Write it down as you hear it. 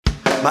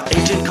My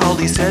agent called,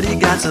 he said he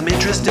got some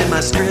interest in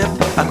my script.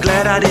 I'm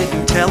glad I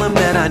didn't tell him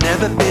that I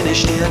never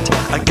finished it.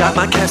 I got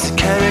my cast of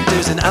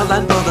characters and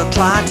outline for the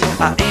plot.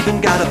 I even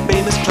got a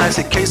famous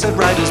classic case of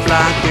writer's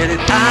block. Get it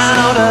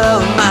out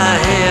of my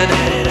head.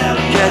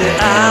 Get it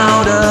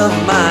out of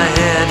my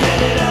head.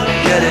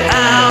 Get it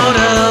out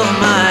of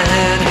my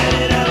head.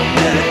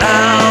 Get it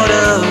out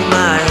of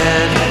my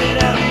head.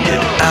 Get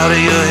it out of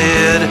your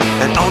head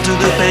and onto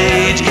the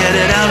page. Get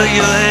it out of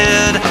your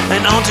head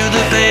and onto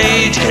the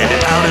page. Get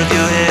it out of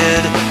your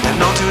head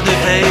and onto the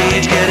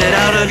page. Get it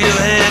out of your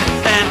head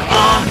and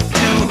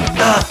onto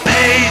the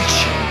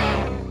page.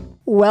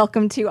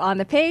 Welcome to On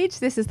the Page.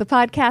 This is the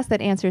podcast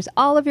that answers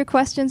all of your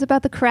questions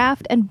about the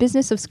craft and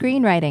business of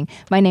screenwriting.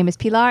 My name is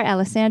Pilar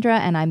Alessandra,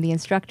 and I'm the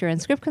instructor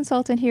and script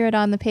consultant here at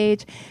On the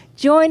Page.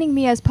 Joining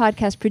me as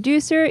podcast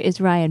producer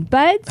is Ryan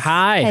Budds.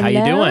 Hi, Hello. how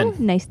you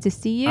doing? Nice to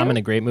see you. I'm in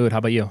a great mood. How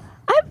about you?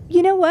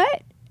 You know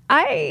what?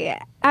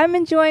 I'm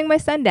enjoying my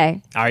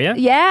Sunday. Are you?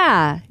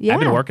 Yeah. I've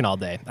been working all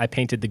day. I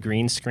painted the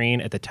green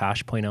screen at the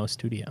Tosh.0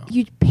 studio.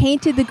 You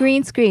painted the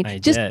green screen. I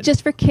did.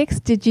 Just for kicks,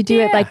 did you do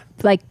it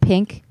like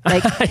pink?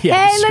 Like,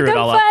 Yeah, hey, screw look, it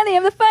all I'm up. funny.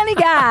 I'm the funny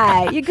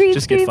guy. You green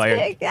Just get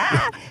screen.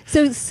 fired.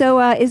 So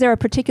is there a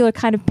particular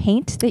kind of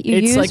paint that you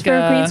use for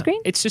a green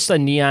screen? It's just a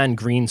neon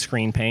green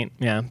screen paint,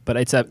 yeah. But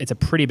it's a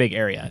pretty big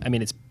area. I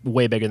mean, it's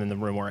way bigger than the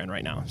room we're in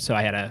right now. So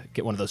I had to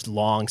get one of those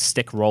long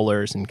stick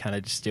rollers and kind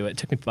of just do it. It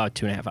took me about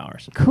 2.5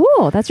 hours.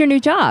 Cool. That's your new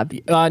job.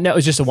 No, it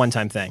was just a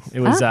one-time thing.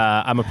 It was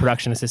I'm a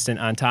production assistant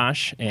on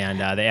Tosh, and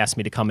they asked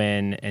me to come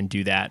in and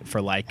do that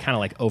for kind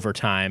of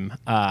overtime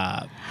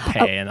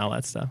pay and all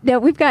that stuff. Now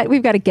we've got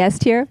a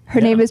guest here.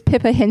 Her name is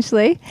Pippa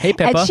Hinchley. Hey,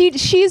 Pippa. And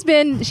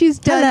she's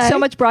done Hello. so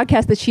much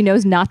broadcast that she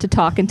knows not to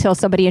talk until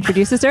somebody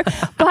introduces her.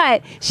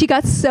 But she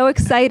got so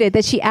excited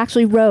that she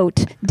actually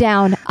wrote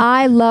down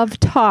 "I love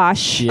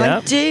Tosh"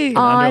 Yep. I do.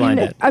 on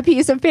it. a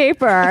piece of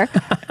paper.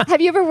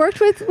 Have you ever worked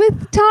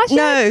with Tosh?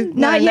 yet?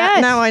 Not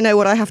yet. Now I know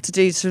what I have to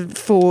do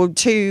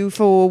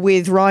for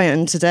with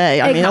Ryan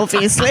today. I mean,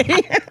 obviously.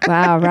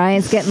 Wow,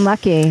 Ryan's getting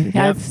lucky.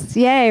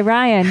 Yay,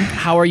 Ryan.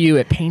 How are you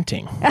at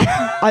painting?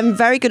 I'm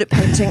very good at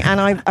painting, and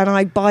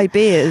I buy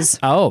beers,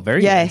 Oh,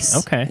 very Yes.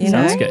 good. Okay, You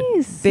sounds know? good.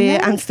 Nice. beer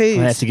Nice. and food.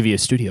 I have to give you a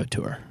studio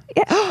tour.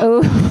 Yeah.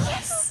 Oh,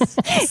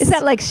 is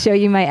that like show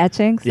you my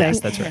etchings? Yes,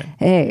 Like, that's right.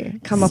 Hey,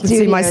 Come up and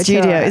see my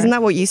studio. tour. Isn't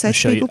that what you say I'll to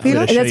show you- people, I'm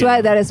gonna Peter? show That's you.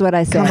 why. That is what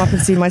I say. Come up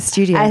and see my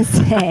studio. I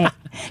say,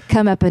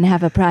 come up and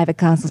have a private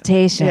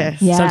consultation.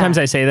 Yes. Yeah. Sometimes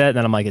I say that, and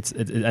then I'm like, it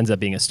ends up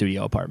being a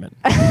studio apartment.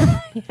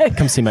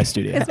 Come see my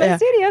studio. It's my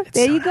studio.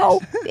 There you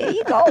go. There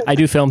you go. I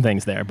do film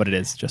things there, but it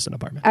is just an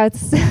apartment.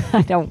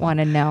 I don't want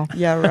to know.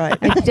 Yeah, right.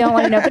 I don't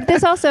want to know. But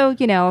this also,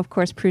 of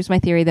course, proves my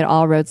theory that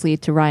all roads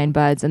lead to Ryan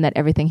Budds and that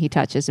everything he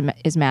touches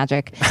is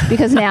magic.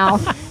 Because now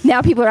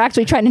people are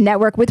actually trying to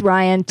network with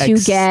Ryan to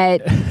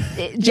get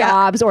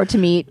jobs or to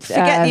meet.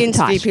 Forget the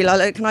interview, Tosh. Pilar.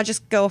 Look, can I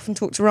just go off and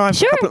talk to Ryan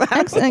Sure. for a couple of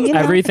hours? Excellent.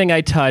 Everything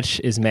I touch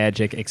is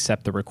magic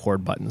except the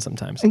record button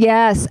sometimes.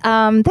 Yes,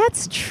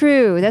 that's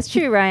true. That's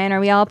true, Ryan. Are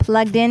we all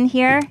plugged in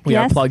here? We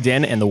yes? are plugged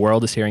in, and the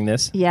world is hearing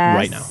this Yes.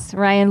 right now.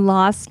 Ryan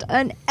lost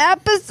an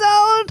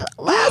episode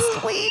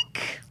last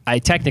week. I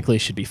technically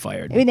should be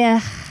fired. I mean,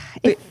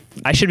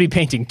 I should be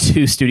painting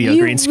 2 studio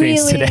green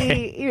screens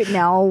today.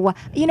 No,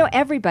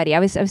 everybody. I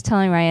was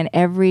telling Ryan,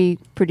 every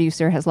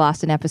producer has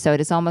lost an episode.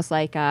 It's almost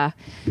like I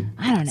don't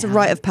know. It's a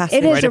rite of passage.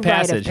 It is Rite a of rite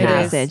passage, of it is.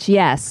 passage.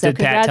 Yes. So Did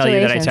Pat tell you that I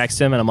congratulations.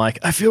 text him and I'm like,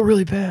 I feel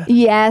really bad?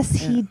 Yes,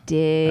 he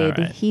did.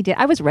 All right. He did.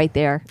 I was right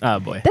there. Oh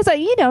boy. That's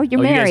you're You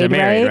married, guys are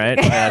married, right?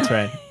 right? Yeah, that's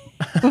right.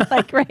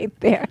 Like right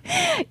there.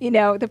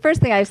 The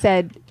first thing I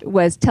said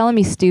was telling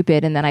me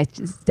stupid, and then I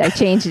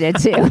changed it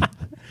to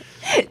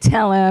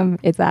tell him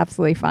it's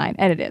absolutely fine,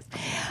 and it is.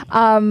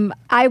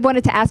 I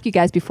wanted to ask you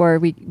guys before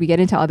we get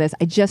into all this.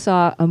 I just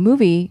saw a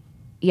movie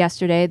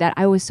yesterday that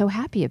I was so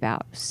happy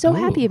about.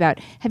 Happy about.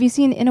 Have you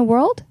seen In a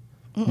World?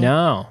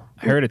 No.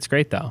 I heard it's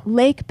great though.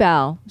 Lake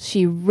Bell.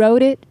 She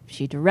wrote it.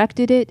 She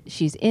directed it.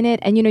 She's in it.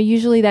 And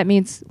usually that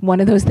means one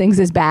of those things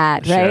is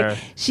bad, right?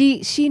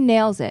 Sure. She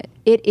nails it.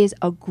 It is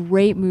a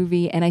great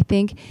movie, and I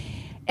think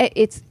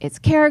it's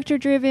character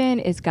driven.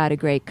 It's got a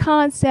great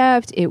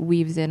concept. It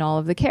weaves in all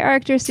of the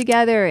characters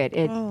together. It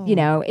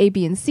A,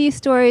 B, and C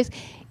stories.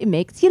 It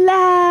makes you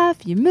laugh.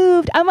 You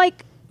moved. I'm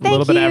like, thank you. A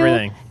little bit of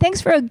everything. Thanks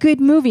for a good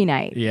movie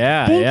night.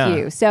 Yeah, Thank yeah.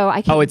 you. So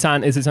I can. Oh, it's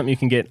on. Is it something you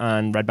can get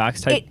on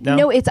Redbox type? now?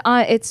 No, it's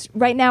on. It's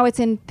right now. It's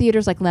in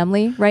theaters like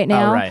Lemley right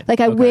now. right. Like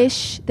I Okay.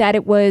 wish that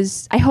it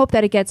was. I hope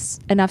that it gets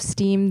enough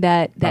steam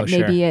that Oh, sure.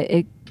 maybe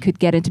it could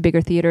get into bigger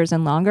theaters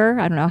and longer.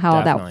 I don't know how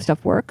all Definitely. that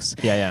stuff works.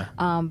 Yeah.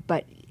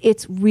 But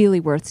it's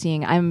really worth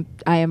seeing. I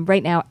am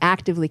right now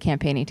actively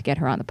campaigning to get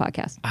her on the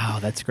podcast. Oh,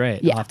 that's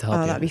great. Yeah. I'll have to help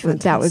you. That'd be So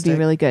fantastic. that would be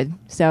really good.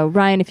 So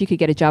Ryan, if you could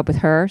get a job with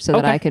her so that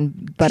Okay. I can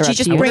butter Could you up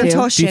just to you bring too.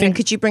 Tosh Do you in, and think-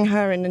 could you bring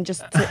her in and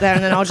just sit there,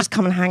 and then I'll just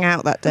come and hang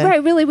out that day?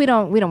 Right, really, we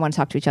don't want to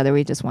talk to each other.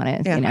 We just want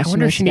to, Yeah. I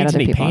wonder if she needs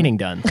any painting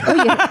done.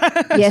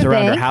 You Just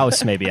around her think?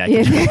 house, maybe I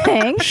You could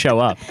think? show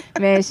up.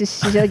 Man,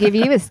 she'll give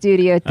you a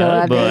studio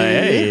tour. Oh boy!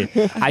 baby.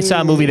 Hey. I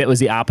saw a movie that was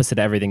the opposite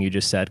of everything you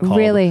just said, called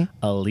Really?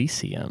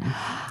 Elysium.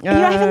 You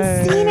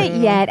haven't seen seen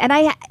it yet, and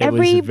was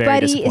very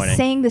everybody is disappointing.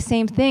 saying the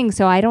same thing.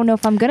 So I don't know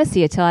if I'm going to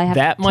see it till I have.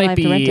 That till I might have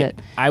to rent be.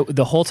 it.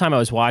 The whole time I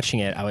was watching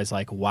it, I was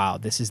like, "Wow,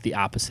 this is the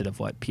opposite of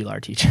what Pilar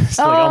teaches."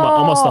 Like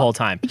almost the whole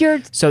time.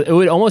 So it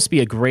would almost be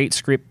a great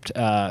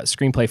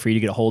screenplay for you to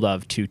get a hold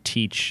of to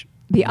teach.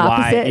 The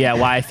opposite?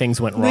 Why things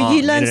went wrong. Well,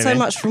 you learn know what so I mean?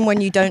 much from when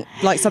you don't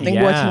like something,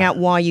 Yeah. working out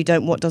why you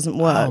don't, what doesn't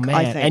work. Oh man!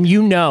 I think. And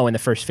in the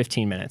first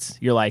 15 minutes,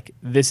 you're like,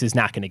 "This is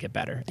not going to get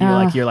better."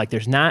 You're like,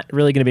 "There's not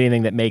really going to be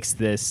anything that makes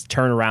this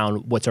turn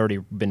around what's already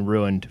been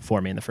ruined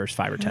for me in the first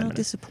 5 or 10 How minutes."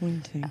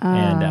 disappointing.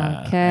 And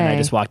I Okay.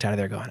 just walked out of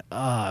there going,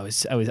 "Oh,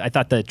 I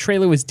thought the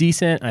trailer was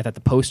decent, and I thought the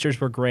posters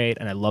were great,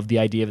 and I love the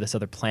idea of this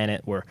other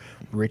planet where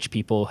rich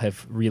people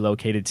have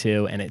relocated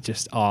to, and it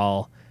just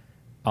all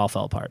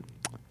fell apart."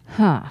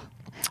 Huh.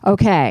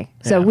 Okay,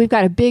 so Yeah. we've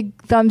got a big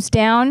thumbs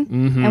down,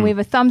 and we have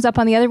a thumbs up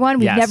on the other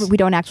one. Yes. We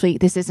don't actually.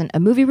 This isn't a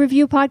movie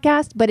review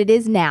podcast, but it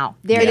is now.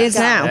 There It you is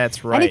go. now.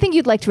 That's right. Anything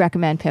you'd like to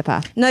recommend,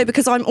 Pippa? No,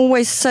 because I'm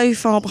always so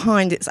far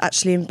behind, it's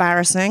actually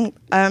embarrassing.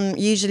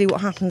 Usually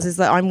what happens is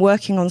that I'm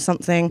working on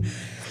something,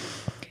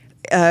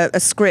 a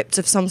script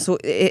of some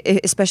sort,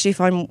 especially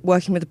if I'm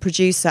working with a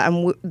producer,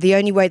 and the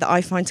only way that I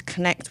find to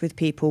connect with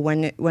people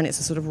when it's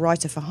a sort of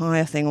writer for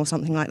hire thing or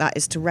something like that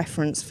is to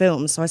reference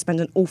films. So I spend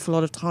an awful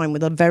lot of time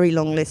with a very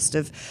long list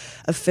of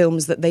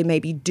films that they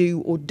maybe do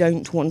or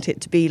don't want it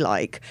to be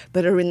like,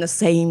 but are in the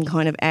same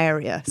kind of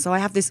area. So I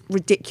have this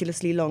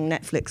ridiculously long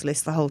Netflix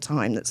list the whole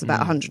time that's about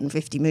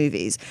 150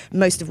 movies,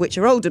 most of which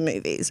are older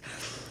movies.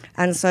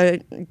 And so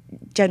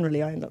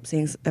generally I end up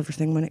seeing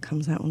everything when it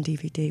comes out on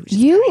DVD, which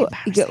is very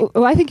embarrassing.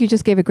 Well, I think you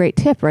just gave a great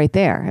tip right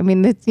there. I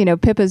mean,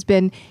 Pippa's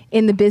been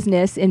in the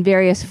business in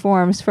various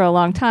forms for a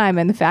long time,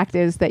 and the fact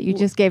is that you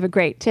just gave a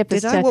great tip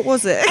Did I? What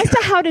was it? as to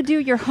how to do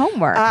your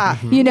homework.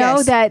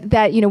 Yes.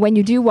 that when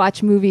you do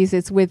watch movies,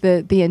 it's with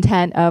the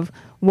intent of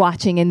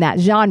watching in that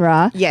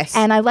genre. Yes.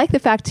 And I like the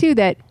fact too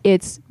that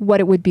it's what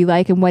it would be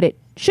like and what it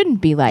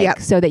shouldn't be like, Yep.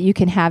 so that you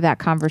can have that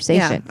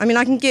conversation. Yeah, I mean,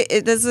 I can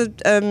there's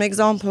an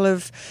example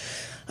of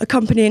a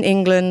company in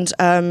England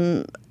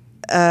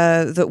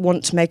that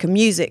want to make a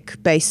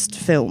music-based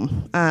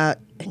film. And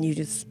you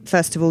just,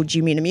 first of all, do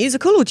you mean a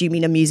musical or do you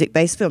mean a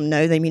music-based film?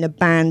 No, they mean a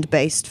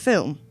band-based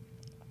film.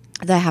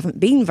 There haven't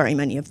been very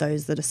many of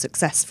those that are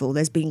successful.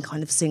 There's been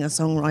kind of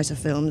singer-songwriter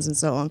films and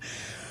so on.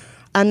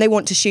 And they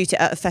want to shoot it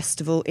at a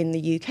festival in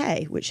the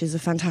UK, which is a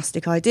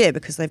fantastic idea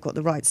because they've got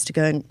the rights to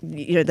go and,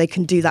 they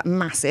can do that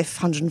massive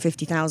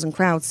 150,000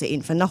 crowd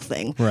scene for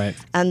nothing. Right.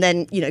 And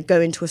then,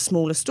 go into a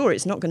smaller story.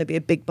 It's not going to be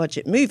a big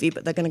budget movie,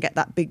 but they're going to get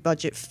that big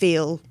budget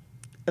feel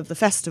of the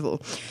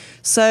festival.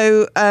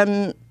 So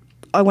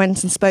I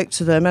went and spoke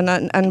to them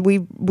and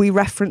we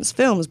reference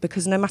films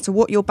because no matter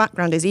what your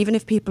background is, even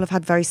if people have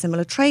had very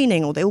similar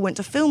training or they all went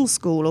to film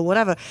school or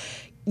whatever,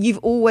 you've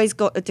always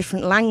got a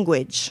different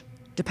language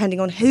depending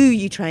on who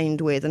you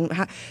trained with. And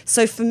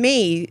so for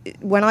me,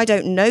 when I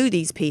don't know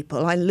these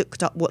people, I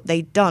looked up what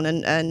they'd done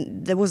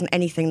and there wasn't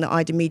anything that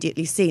I'd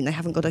immediately seen. They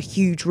haven't got a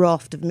huge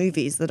raft of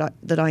movies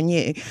that I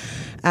knew.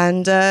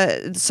 And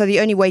so the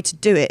only way to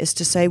do it is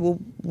to say, well,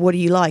 what do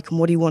you like and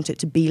what do you want it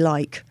to be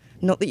like?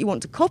 Not that you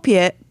want to copy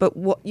it, but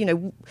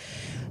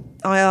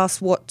I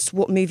asked what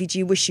movie do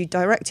you wish you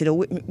directed or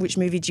which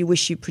movie do you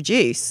wish you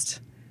produced?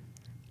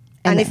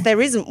 And if there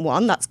isn't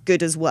one, that's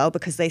good as well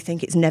because they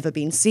think it's never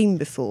been seen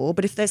before.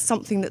 But if there's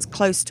something that's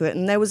close to it,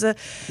 and there was a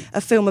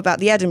film about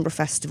the Edinburgh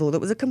Festival that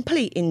was a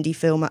complete indie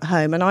film at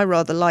home, and I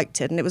rather liked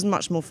it, and it was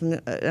much more from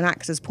an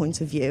actor's point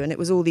of view, and it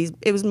was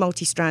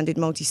multi-stranded,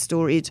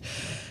 multi-storied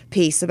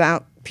piece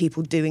about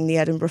people doing the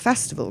Edinburgh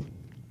Festival.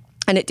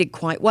 And it did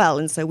quite well,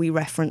 and so we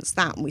referenced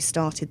that, and we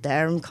started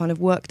there and kind of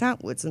worked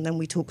outwards, and then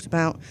we talked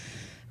about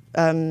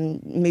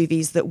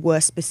movies that were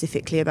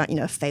specifically about,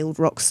 a failed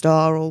rock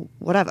star or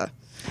whatever.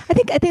 I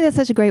think that's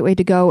such a great way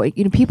to go.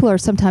 People are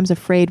sometimes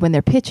afraid when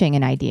they're pitching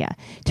an idea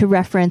to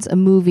reference a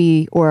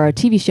movie or a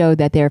TV show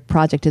that their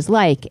project is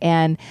like,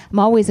 and I'm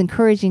always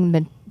encouraging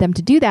them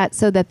to do that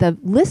so that the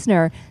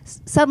listener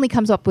suddenly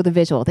comes up with a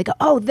visual. They go,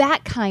 "Oh,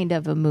 that kind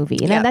of a movie,"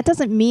 and that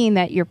doesn't mean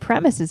that your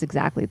premise is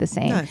exactly the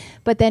same, No.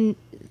 but then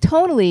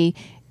tonally,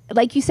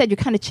 like you said, you're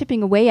kind of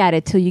chipping away at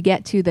it till you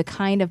get to the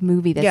kind of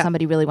movie that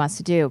somebody really wants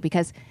to do,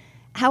 because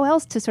how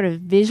else to sort of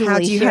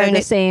visually share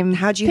the same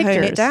How do you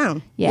hone it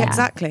down? Yeah,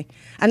 exactly.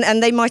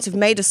 And they might have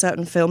made a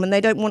certain film and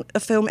they don't want a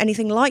film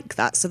anything like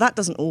that. So that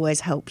doesn't always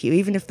help you.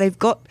 Even if they've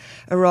got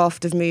a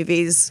raft of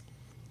movies,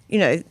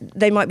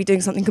 they might be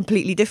doing something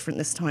completely different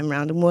this time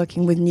round and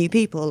working with new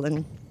people.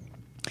 And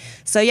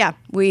so,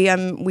 we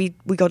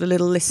got a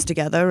little list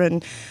together,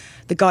 and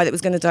the guy that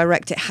was going to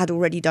direct it had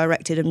already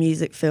directed a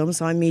music film,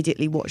 so I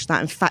immediately watched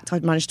that. In fact,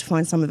 I'd managed to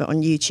find some of it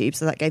on YouTube,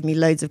 so that gave me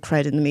loads of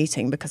cred in the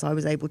meeting because I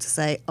was able to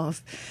say,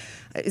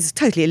 it's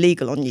totally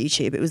illegal on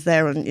YouTube. It was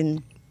there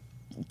in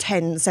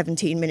 10,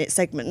 17-minute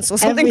segments or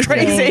something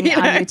Everything crazy.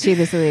 on YouTube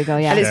is illegal,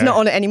 yeah. And it's not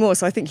on it anymore,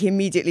 so I think he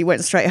immediately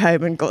went straight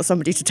home and got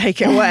somebody to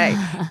take it away.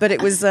 But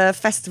it was a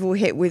festival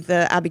hit with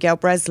Abigail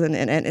Breslin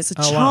in it. It's a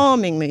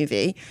charming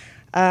movie.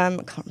 I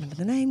can't remember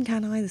the name,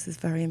 can I? This is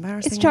very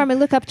embarrassing. It's charming.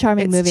 Look up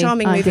charming It's movie. a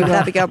charming on movie with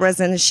Google. Abigail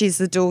Breslin. She's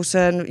the daughter,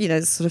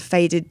 and sort of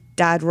faded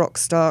dad rock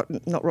star,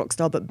 not rock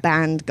star, but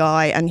band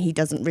guy, and he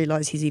doesn't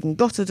realise he's even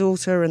got a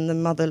daughter, and the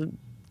mother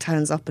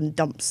turns up and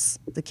dumps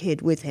the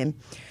kid with him.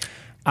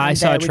 I And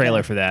saw there a we trailer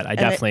go. for that. I And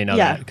definitely know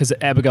that because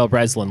Abigail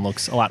Breslin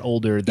looks a lot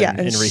older than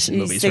in and recent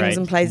she movies, sings right?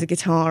 and plays a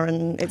guitar,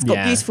 and it's got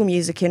Yeah. beautiful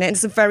music in it. And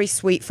it's a very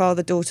sweet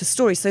father-daughter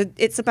story. So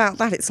it's about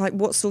that. It's like,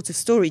 what sort of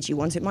story do you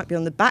want? It might be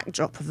on the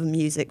backdrop of a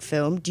music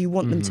film. Do you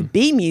want them to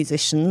be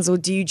musicians, or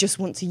do you just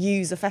want to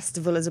use a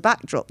festival as a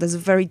backdrop? There's a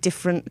very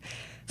different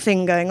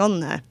thing going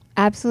on there.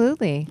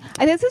 Absolutely.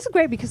 I think this is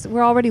great because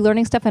we're already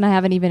learning stuff and I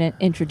haven't even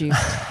introduced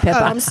Pippa.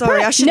 Oh, I'm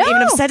sorry. I shouldn't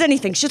even have said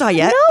anything, should I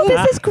yet? No,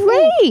 this is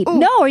great.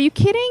 No, are you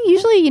kidding?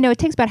 Usually, it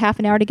takes about half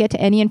an hour to get to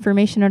any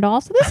information at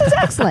all. So this is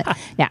excellent.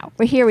 Now,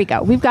 here we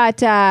go. We've got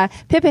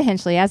Pippa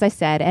Hinchley, as I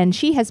said, and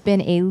she has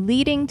been a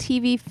leading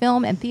TV,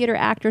 film, and theater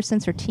actor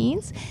since her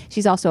teens.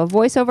 She's also a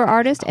voiceover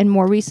artist and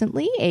more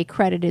recently a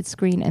credited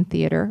screen and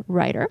theater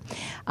writer.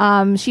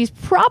 She's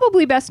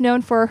probably best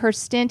known for her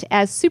stint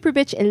as super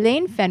bitch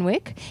Elaine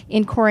Fenwick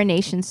in Coronation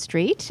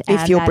Street.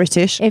 If you're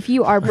British. If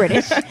you are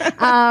British.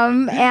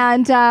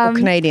 Or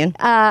Canadian.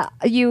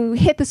 You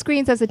hit the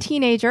screens as a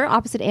teenager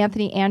opposite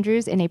Anthony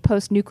Andrews in a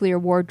post-nuclear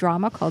war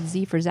drama called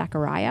Z for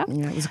Zachariah.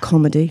 Yeah, it was a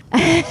comedy.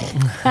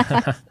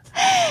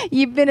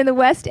 You've been in the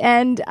West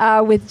End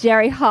with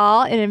Jerry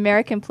Hall in an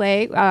American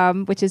play,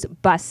 which is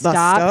Bus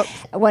Stop,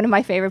 one of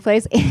my favorite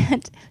plays.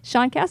 And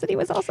Sean Cassidy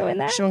was also in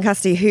that. Sean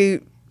Cassidy, who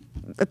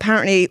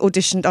apparently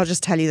auditioned, I'll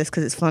just tell you this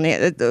because it's funny,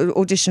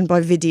 auditioned by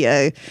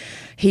video.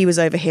 He was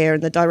over here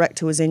and the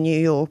director was in New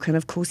York, and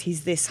of course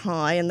he's this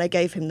high and they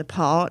gave him the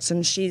part,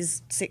 and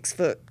she's 6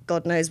 foot,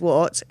 God knows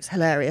what. It's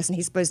hilarious. And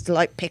he's supposed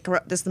to pick her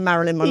up. There's the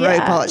Marilyn Monroe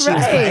part she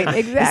was playing.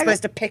 Exactly. He's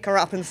supposed to pick her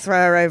up and throw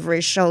her over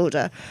his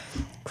shoulder.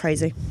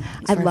 Crazy.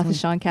 I loved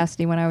Sean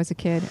Cassidy when I was a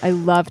kid. I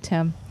loved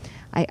him.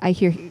 I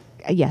hear...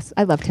 Yes,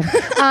 I loved him.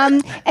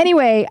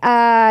 Anyway,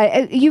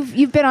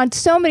 you've been on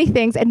so many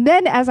things, and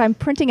then as I'm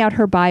printing out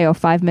her bio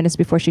 5 minutes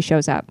before she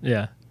shows up,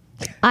 Yeah.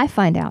 I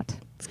find out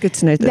It's good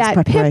to know that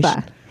preparation.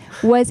 Pippa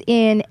was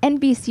in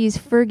NBC's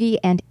Fergie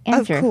and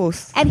Enter. Of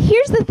course. And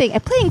here's the thing: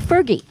 playing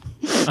Fergie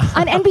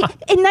on NBC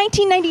in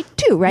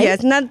 1992, right?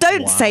 Yes, now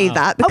don't say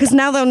that because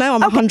now they'll know I'm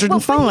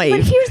 105.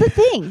 But here's the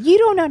thing: you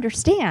don't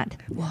understand.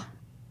 What?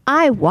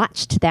 I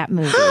watched that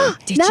movie.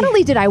 Not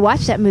only did I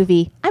watch that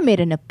movie, I made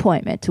an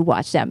appointment to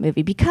watch that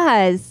movie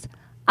because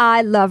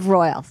I love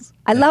royals.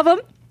 I love them.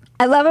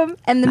 I love them.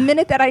 And the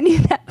minute that I knew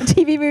that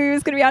TV movie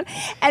was going to be on,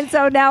 and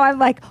so now I'm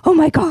like, oh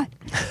my God,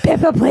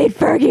 Pippa played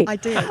Fergie. I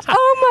did.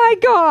 Oh my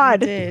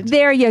God. I did.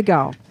 There you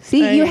go.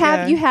 See, There you you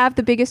have go. you have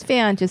the biggest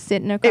fan just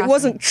sitting across. It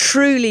wasn't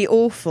truly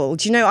awful.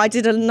 Do you know, I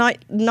did a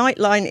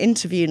Nightline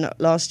interview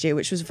last year,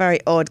 which was very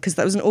odd because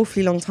that was an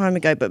awfully long time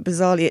ago, but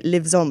bizarrely it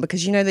lives on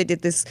because, they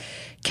did this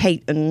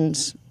Kate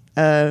and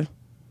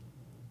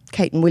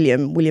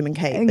William and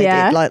Kate, they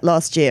did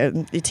last year,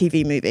 the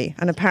TV movie,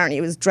 and apparently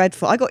it was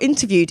dreadful. I got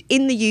interviewed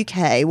in the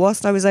UK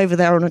whilst I was over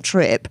there on a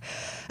trip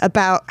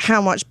about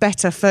how much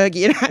better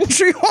Fergie and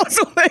Andrew was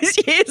all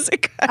those years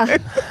ago.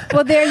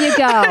 Well, there you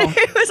go.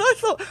 I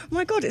thought,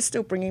 my God, it's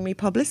still bringing me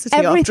publicity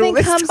after all Everything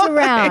this comes time.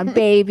 around,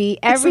 baby.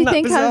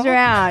 Everything comes bizarre?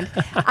 around.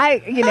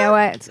 You know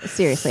what?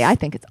 Seriously, I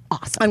think it's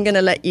awesome. I'm going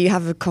to let you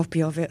have a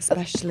copy of it,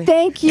 especially.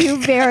 Thank you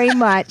very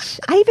much.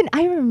 I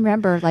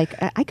remember,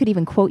 I could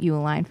even quote you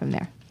a line from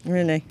there.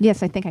 Really?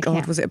 Yes, I think I God,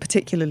 can. was it a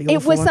particularly awful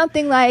It was one?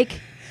 something like,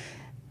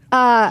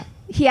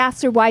 he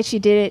asked her why she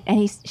did it,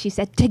 and she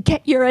said, to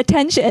get your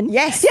attention.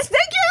 Yes. Yes,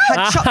 thank you.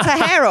 Had chopped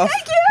her hair off.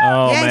 Thank you.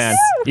 Oh, Yes. man.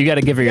 You got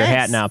to give her your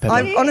hat now, Pippa.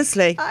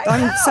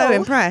 I'm so know.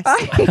 impressed.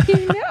 I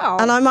know.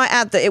 And I might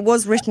add that it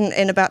was written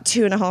in about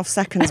 2.5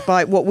 seconds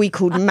by what we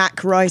called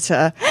Mac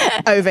Writer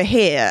over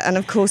here. And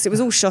of course, it was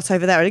all shot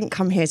over there. I didn't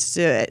come here to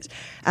do it.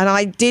 And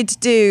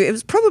it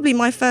was probably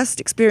my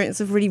first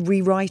experience of really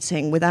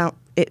rewriting without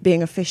it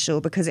being official,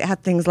 because it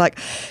had things like,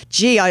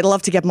 gee, I'd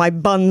love to get my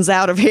buns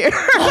out of here.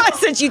 I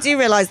said, you do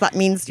realise that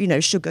means,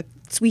 sugar,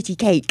 sweetie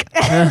cake.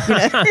 So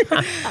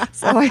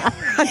I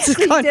had to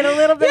did a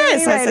little bit of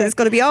Yes, I said rewriting. it's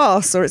got to be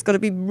arse, or it's got to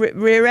be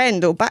rear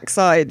end or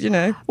backside,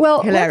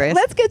 Well, Hilarious.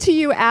 let's get to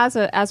you as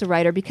a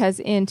writer,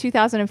 because in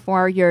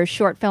 2004, your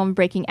short film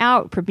Breaking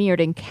Out premiered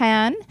in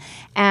Cannes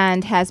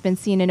and has been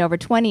seen in over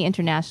 20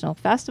 international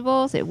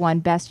festivals. It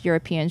won Best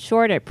European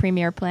Short at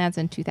Premiere Plans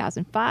in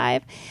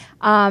 2005.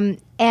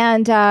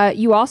 And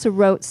you also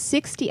wrote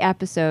 60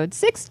 episodes,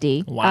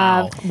 60.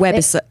 Wow.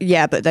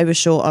 Yeah, but they were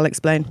short, I'll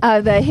explain.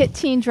 The hit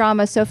teen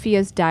drama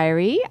Sophia's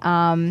Diary.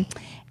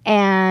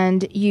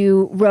 And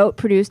you wrote,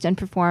 produced, and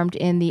performed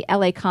in the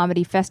LA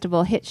Comedy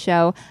Festival hit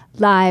show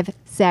Live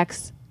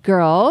Sex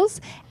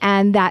Girls,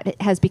 and that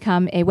has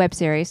become a web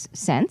series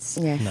since.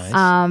 Yes. Nice.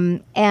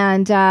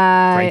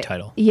 Great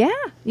title. Yeah.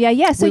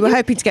 So We were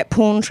hoping to get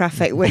porn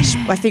traffic, which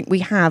I think we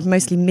have,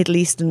 mostly Middle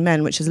Eastern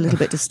men, which is a little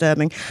bit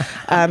disturbing.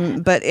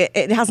 But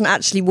it hasn't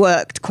actually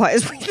worked quite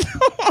as we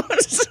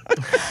thought.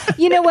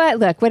 You know what?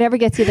 Look, whatever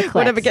gets you the clicks.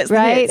 Whatever gets the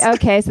right? hits.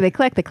 Okay, so they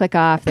click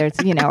off. There's,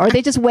 or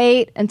they just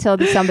wait until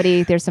there's some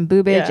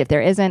boobage. Yeah. If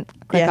there isn't,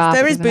 click off.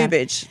 There It is doesn't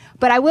matter. boobage.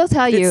 But I will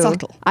tell you,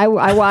 subtle. I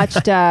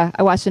watched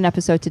an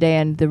episode today,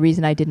 and the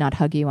reason I did not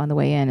hug you on the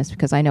way in is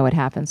because I know what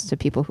happens to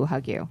people who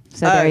hug you.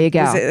 So there you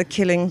go. Is it a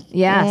killing?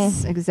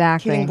 Yes,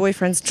 exactly. Killing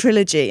boyfriends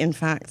trilogy. In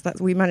fact,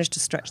 that we managed to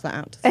stretch that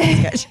out.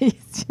 To sketch.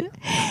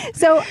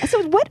 So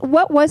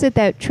what was it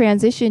that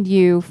transitioned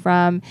you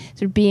from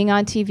sort of being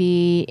on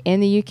TV in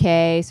the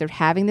UK, sort of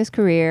having this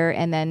career,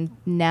 and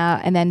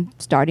then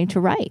starting to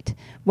write?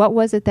 What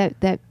was it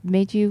that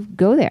made you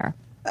go there?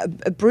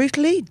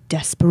 Brutally,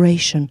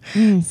 desperation.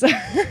 So,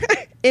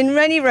 in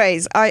many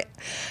ways, I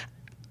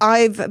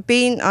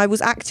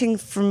was acting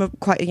from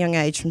quite a young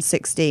age, from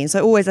 16,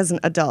 so always as an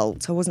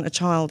adult. I wasn't a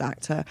child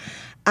actor.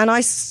 And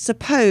I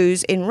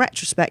suppose, in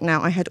retrospect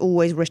now, I'd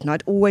always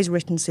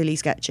written silly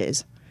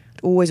sketches.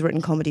 Always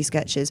written comedy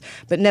sketches,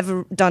 but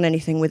never done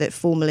anything with it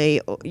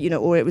formally,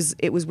 or it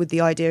was with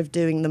the idea of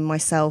doing them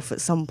myself at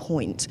some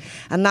point.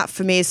 And that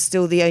for me is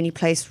still the only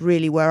place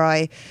really where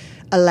I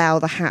allow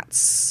the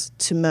hats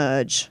to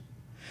merge.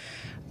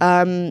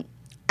 And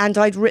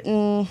I'd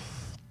written,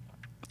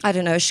 I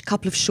don't know, a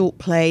couple of short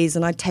plays,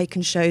 and I'd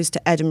taken shows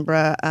to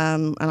Edinburgh,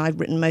 and I'd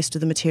written most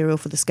of the material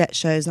for the sketch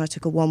shows, and I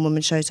took a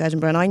one-woman show to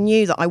Edinburgh, and I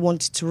knew that I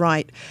wanted to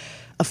write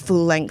a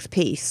full-length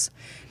piece.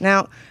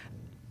 Now,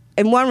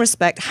 in one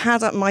respect,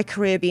 had my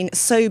career been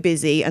so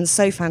busy and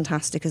so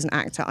fantastic as an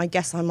actor, I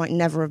guess I might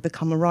never have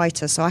become a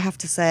writer. So I have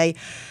to say,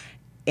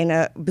 in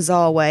a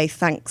bizarre way,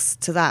 thanks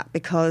to that,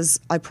 because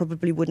I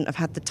probably wouldn't have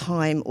had the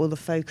time or the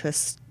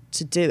focus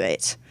to do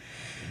it.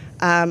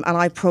 And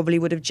I probably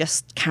would have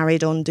just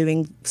carried on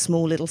doing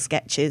small little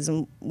sketches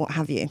and what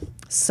have you.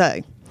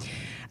 So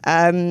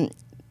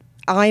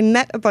I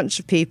met a bunch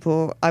of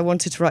people. I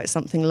wanted to write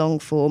something long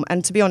form.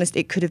 And to be honest,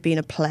 it could have been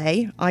a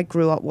play. I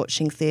grew up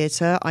watching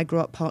theatre. I grew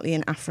up partly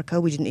in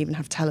Africa. We didn't even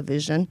have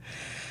television.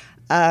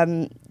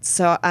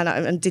 So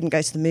didn't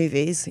go to the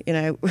movies,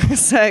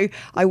 So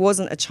I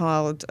wasn't a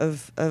child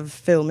of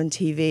film and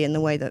TV in the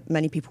way that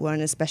many people were,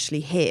 and especially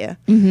here.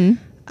 Mm-hmm.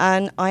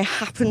 And I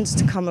happened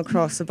to come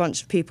across a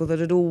bunch of people that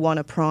had all won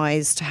a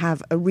prize to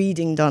have a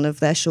reading done of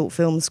their short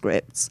film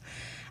scripts.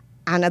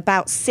 And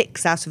about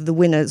 6 out of the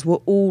winners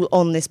were all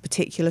on this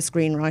particular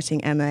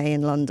screenwriting MA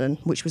in London,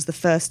 which was the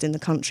first in the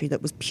country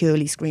that was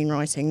purely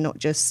screenwriting, not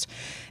just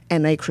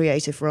MA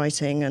creative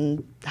writing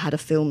and had a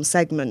film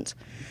segment.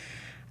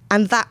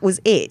 And that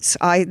was it.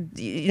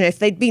 If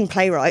they'd been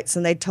playwrights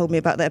and they'd told me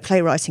about their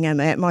playwriting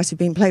MA, it might have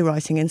been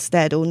playwriting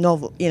instead, or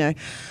novel,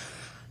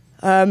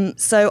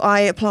 So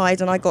I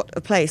applied and I got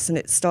a place, and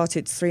it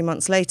started 3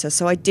 months later.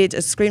 So I did a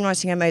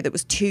screenwriting MA that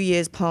was 2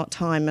 years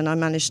part-time, and I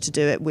managed to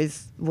do it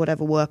with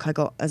whatever work I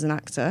got as an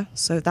actor.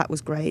 So that was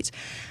great.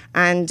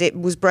 And it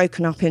was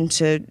broken up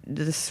into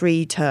the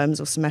 3 terms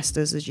or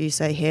semesters, as you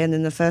say here. And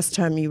in the first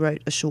term, you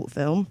wrote a short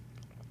film.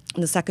 In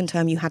the second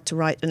term, you had to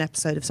write an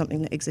episode of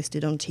something that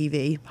existed on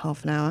TV,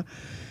 half an hour.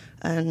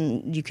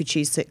 And you could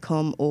choose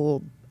sitcom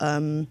or...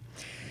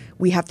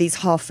 we have these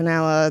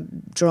half-an-hour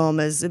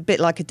dramas, a bit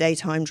like a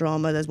daytime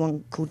drama. There's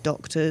one called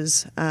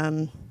Doctors.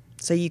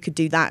 So you could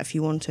do that if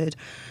you wanted.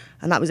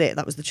 And that was it.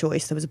 That was the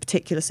choice. There was a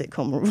particular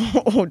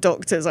sitcom or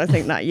Doctors, I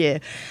think, that year.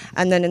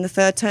 And then in the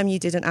third term, you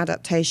did an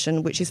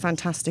adaptation, which is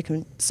fantastic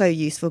and so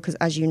useful because,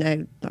 as you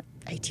know, like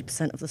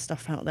 80% of the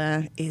stuff out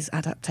there is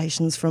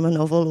adaptations from a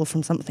novel or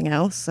from something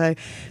else. So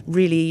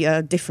really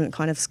different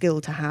kind of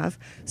skill to have.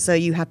 So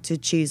you had to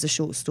choose a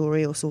short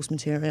story or source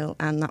material,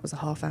 and that was a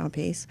half-hour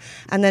piece.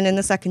 And then in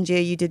the second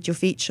year, you did your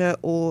feature,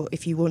 or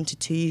if you wanted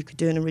to, you could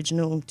do an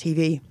original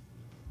TV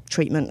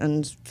treatment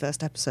and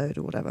first episode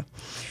or whatever.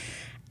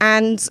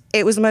 And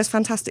it was the most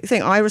fantastic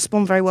thing. I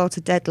respond very well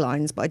to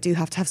deadlines, but I do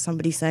have to have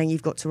somebody saying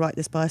you've got to write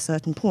this by a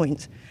certain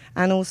point.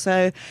 And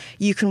also,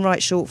 you can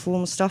write short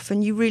form stuff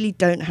and you really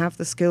don't have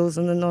the skills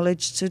and the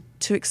knowledge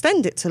to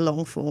extend it to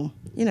long form.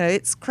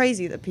 It's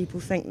crazy that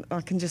people think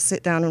I can just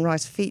sit down and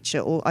write a feature,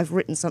 or I've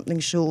written something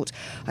short,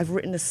 I've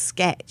written a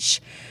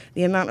sketch.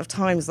 The amount of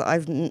times that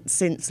I've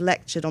since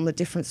lectured on the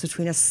difference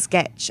between a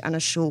sketch and a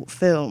short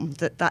film,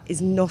 that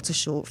is not a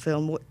short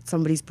film. What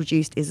somebody's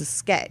produced is a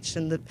sketch,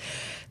 and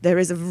there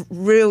is a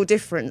real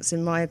difference,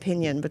 in my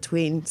opinion,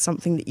 between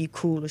something that you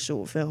call a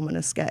short film and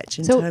a sketch.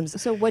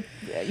 So what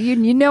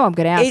I'm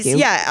going to ask you.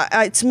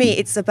 Yeah, to me,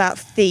 it's about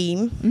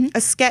theme. Mm-hmm.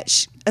 A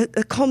sketch,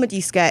 a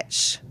comedy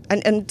sketch,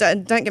 and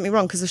don't get me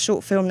wrong, because a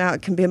short film now,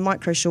 it can be a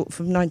micro short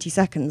from 90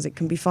 seconds. It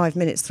can be 5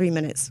 minutes, 3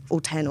 minutes,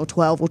 or 10, or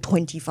 12, or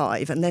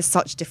 25, and there's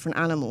such different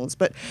animals.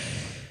 But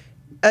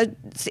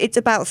it's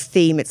about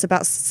theme. It's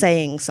about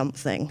saying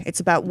something.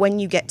 It's about when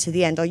you get to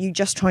the end, are you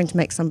just trying to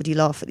make somebody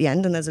laugh at the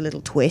end and there's a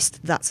little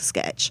twist? That's a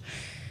sketch.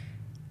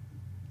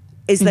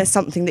 Is there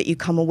something that you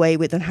come away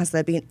with, and has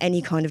there been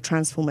any kind of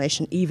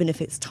transformation, even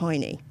if it's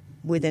tiny,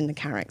 within the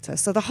character?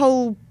 So the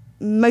whole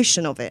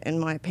motion of it, in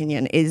my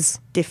opinion, is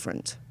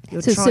different.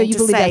 So you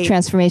believe that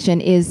transformation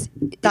makes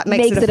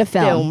it a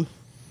film?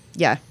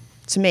 Yeah.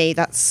 to me,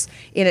 that's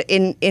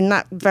in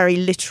that very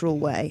literal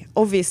way.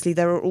 Obviously,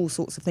 there are all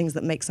sorts of things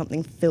that make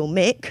something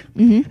filmic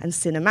and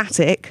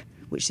cinematic,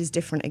 which is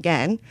different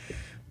again.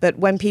 But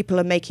when people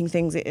are making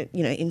things,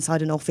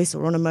 inside an office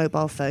or on a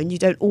mobile phone, you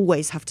don't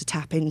always have to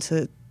tap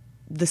into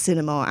the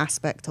cinema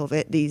aspect of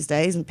it these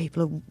days, and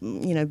people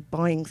are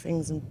buying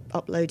things and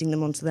uploading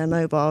them onto their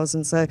mobiles,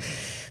 and so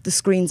the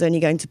screen's only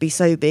going to be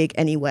so big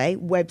anyway.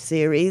 Web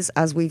series,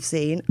 as we've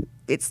seen,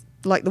 it's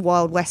like the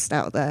Wild West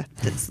out there.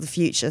 It's the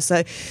future.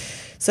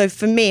 So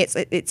for me,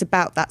 it's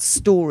about that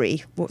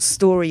story, what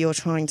story you're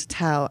trying to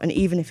tell, and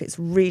even if it's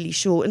really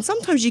short, and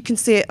sometimes you can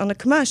see it on a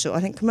commercial.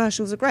 I think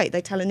commercials are great.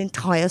 They tell an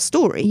entire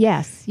story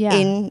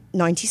in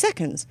 90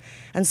 seconds.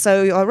 And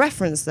so I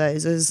reference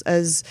those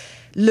as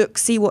look,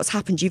 see what's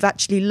happened. You've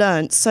actually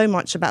learned so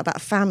much about that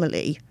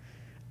family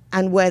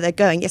and where they're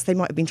going. Yes, they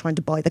might have been trying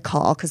to buy the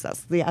car because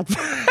that's the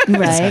advert.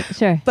 Right,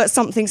 sure. But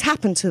something's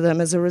happened to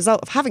them as a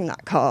result of having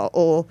that car,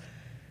 or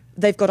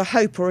they've got a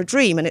hope or a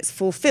dream and it's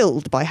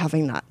fulfilled by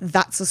having that.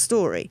 That's a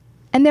story.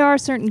 And there are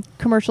certain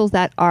commercials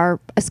that are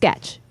a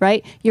sketch,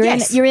 right? You're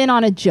in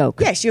on a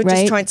joke. Yes, you're right?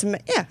 just trying to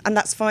and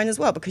that's fine as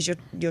well, because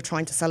you're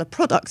trying to sell a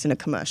product in a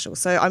commercial.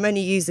 So I'm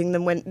only using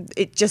them when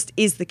it just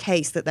is the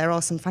case that there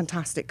are some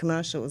fantastic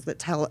commercials that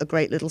tell a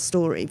great little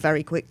story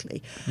very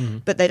quickly.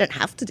 But they don't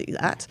have to do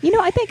that.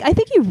 I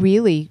think you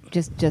really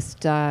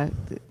just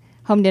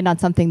homed in on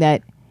something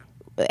that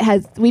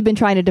we've been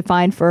trying to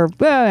define for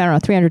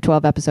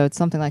 312 episodes,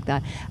 something like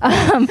that.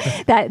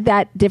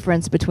 That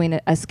difference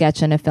between a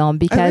sketch and a film,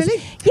 because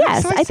really?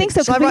 Yes, I think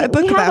so. Shall I write a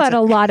book we have about had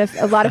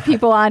a lot of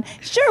people on.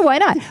 Sure, why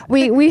not?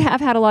 We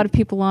have had a lot of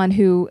people on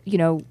who,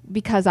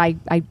 because I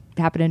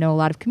happen to know a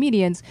lot of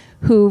comedians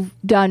who've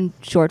done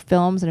short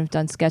films and have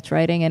done sketch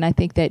writing, and I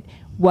think that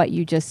what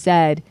you just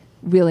said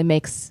really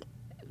makes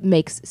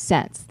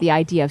sense. The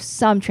idea of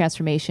some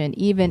transformation,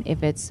 even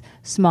if it's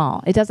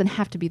small. It doesn't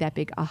have to be that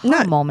big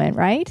aha moment,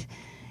 right?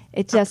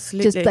 It just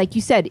like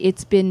you said,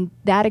 it's been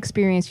that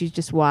experience you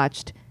just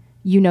watched.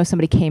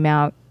 Somebody came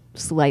out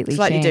slightly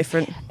changed.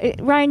 Different.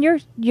 Ryan,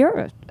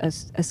 you're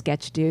a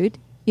sketch dude,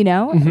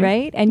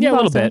 right? And a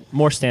little bit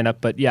more stand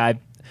up, but yeah,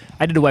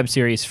 I did a web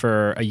series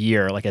for a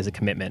year, like as a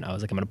commitment. I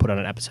was like, I'm going to put on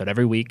an episode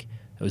every week.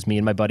 It was me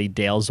and my buddy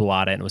Dale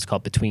Zawada, and it was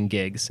called Between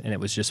Gigs, and it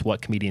was just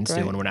what comedians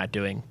do when we're not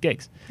doing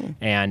gigs.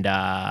 And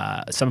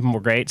some of them were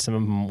great, some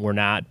of them were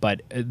not,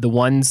 but the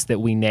ones that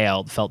we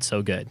nailed felt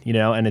so good,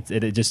 and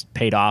it just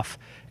paid off.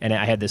 And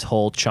I had this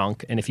whole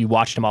chunk, and if you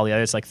watched them all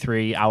together, it's like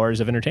 3 hours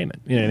of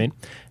entertainment. You know what I mean?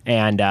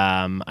 And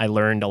I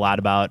learned a lot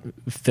about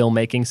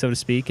filmmaking, so to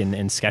speak,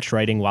 and sketch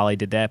writing while I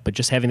did that. But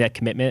just having that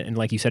commitment, and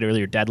like you said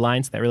earlier,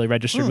 deadlines, that really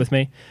registered with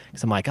me.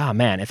 Because I'm like, oh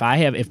man,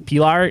 if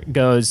Pilar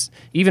goes,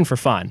 even for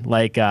fun,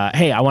 like,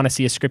 hey, I want to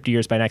see a script of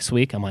yours by next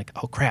week, I'm like,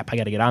 oh crap, I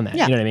got to get on that.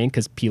 You know what I mean?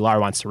 Because Pilar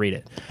wants to read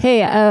it.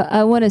 Hey,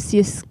 I want to see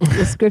a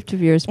script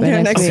of yours by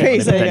next week.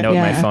 Put that note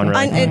in my phone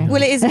right now.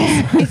 It is.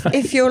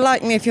 If you're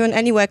like me, if you're in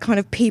anywhere kind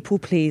of people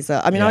pleaser,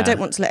 I mean, I don't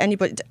want to let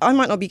anybody. I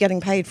might not be getting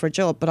paid for a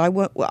job, but I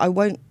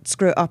won't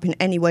screw it up in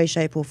any way,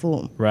 shape, or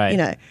form.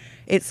 Right.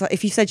 It's like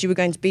if you said you were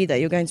going to be there,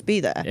 you're going to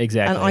be there.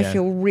 Exactly. And I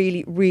feel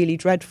really, really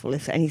dreadful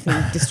if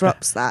anything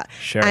disrupts that.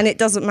 Sure. And it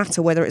doesn't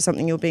matter whether it's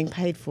something you're being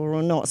paid for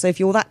or not. So if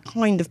you're that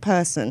kind of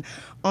person,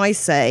 I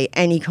say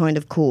any kind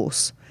of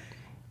course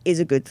is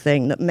a good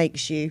thing that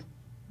makes you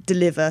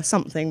deliver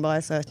something by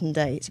a certain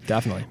date.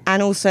 Definitely.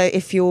 And also,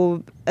 if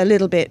you're a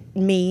little bit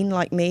mean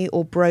like me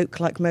or broke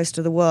like most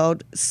of the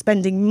world,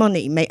 spending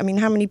money. I mean,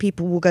 how many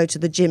people will go to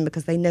the gym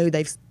because they know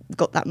they've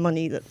got that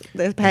money that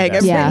they're paying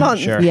every month?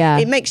 Sure. Yeah.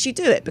 It makes you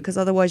do it, because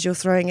otherwise you're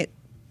throwing it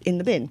in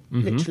the bin,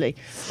 literally.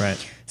 Right.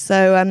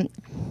 So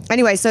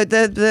anyway, so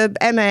the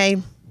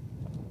MA,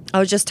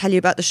 I'll just tell you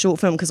about the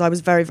short film, because I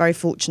was very, very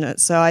fortunate.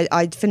 So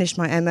I finished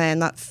my MA,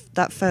 and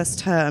that first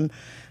term,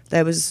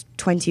 there was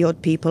 20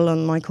 odd people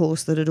on my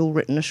course that had all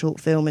written a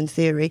short film in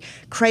theory.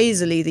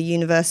 Crazily, the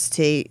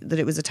university that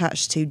it was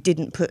attached to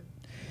didn't put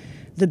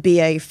the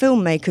BA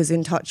filmmakers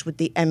in touch with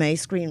the MA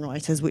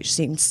screenwriters, which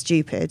seemed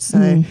stupid.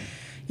 So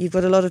you've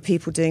got a lot of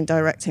people doing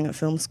directing at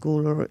film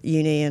school or at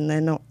uni, and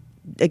they're not,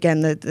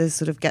 again, they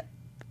sort of get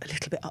a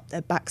little bit up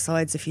their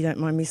backsides, if you don't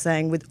mind me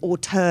saying, with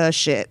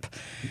auteurship.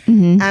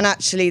 And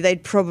actually,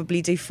 they'd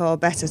probably do far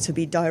better to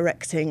be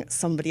directing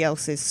somebody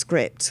else's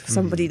script,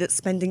 somebody that's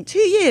spending 2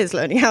 years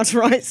learning how to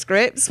write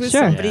scripts with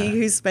somebody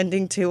who's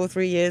spending 2 or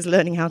 3 years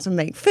learning how to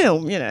make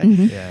film,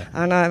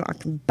 And I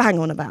can bang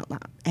on about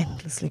that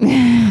endlessly.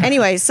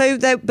 Anyway,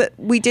 but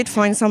we did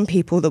find some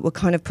people that were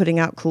kind of putting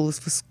out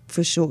calls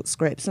for short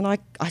scripts, and I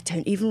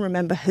don't even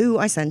remember who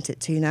I sent it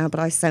to now,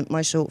 but I sent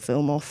my short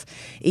film off,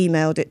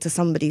 emailed it to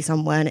somebody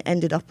somewhere, and it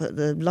ended up at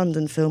the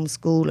London Film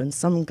School, and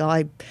some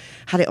guy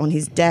had it on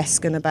his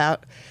desk, and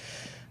about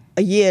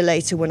a year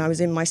later, when I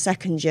was in my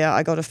second year,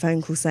 I got a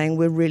phone call saying,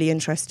 we're really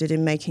interested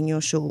in making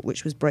your short,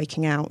 which was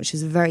Breaking Out, which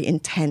is a very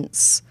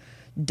intense,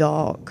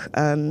 dark,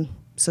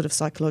 sort of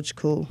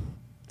psychological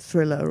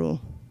thriller, or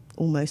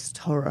almost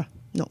horror,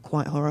 not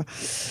quite horror.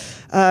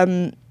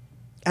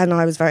 And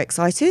I was very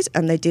excited,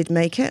 and they did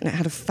make it, and it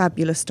had a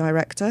fabulous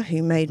director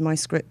who made my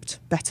script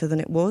better than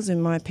it was, in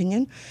my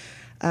opinion,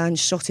 and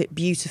shot it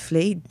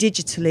beautifully,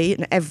 digitally,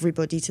 and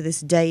everybody to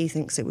this day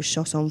thinks it was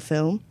shot on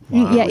film.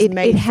 Wow. Yeah,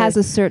 it has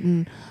a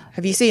certain...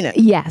 Have you seen it?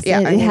 Yes,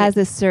 yeah, it has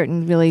a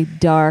certain really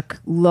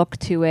dark look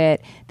to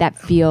it that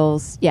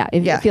feels,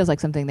 it feels like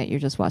something that you're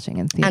just watching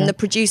in theater. And the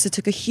producer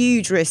took a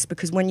huge risk,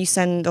 because when you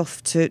send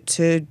off to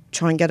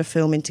try and get a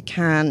film into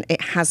Cannes,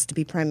 it has to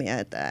be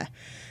premiered there.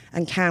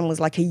 And Cannes was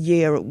like a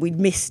year, we'd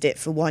missed it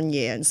for 1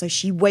 year. And so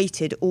she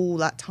waited all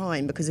that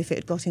time, because if it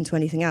had got into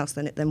anything else,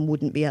 then it then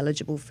wouldn't be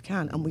eligible for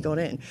Cannes. And we got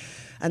in.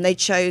 And they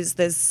chose,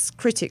 there's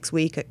Critics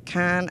Week at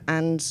Cannes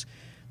and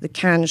the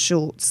Cannes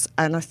Shorts.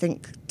 And I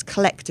think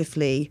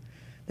collectively,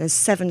 there's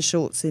 7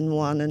 shorts in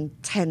one and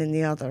 10 in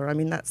the other. I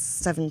mean, that's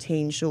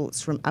 17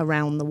 shorts from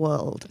around the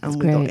world.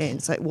 And we got in.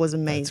 So it was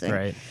amazing.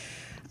 That's great.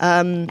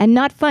 And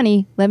not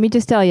funny, let me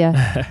just tell you,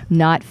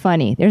 not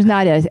funny. There's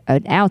not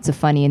an ounce of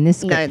funny in this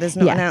script. No, there's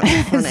not an ounce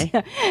of funny.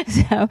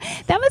 so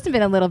that must have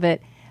been a little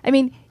bit, I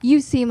mean, you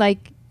seem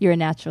like you're a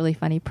naturally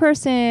funny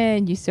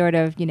person. You sort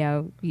of,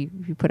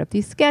 you put up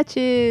these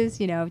sketches,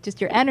 just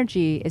your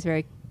energy is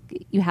very,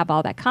 you have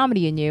all that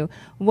comedy in you.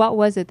 What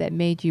was it that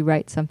made you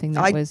write something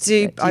that was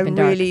deep and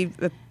dark? Really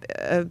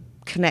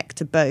connect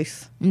to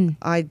both.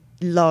 I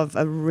love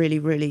a really,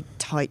 really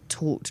tight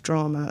talked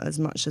drama as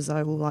much as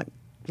I will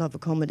love a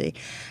comedy.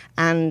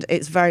 And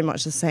it's very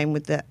much the same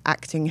with the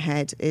acting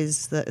head,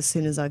 is that as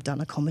soon as I've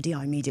done a comedy,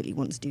 I immediately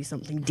want to do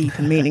something deep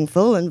and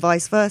meaningful, and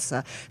vice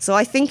versa. So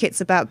I think it's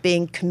about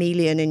being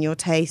chameleon in your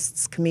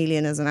tastes,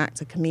 chameleon as an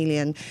actor,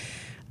 chameleon,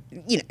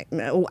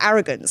 or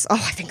arrogance. Oh,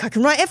 I think I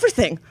can write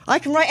everything. I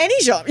can write any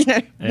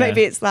genre,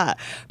 maybe it's that.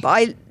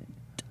 But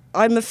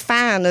I'm a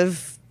fan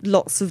of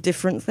lots of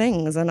different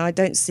things, and I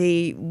don't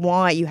see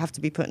why you have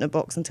to be put in a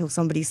box until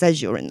somebody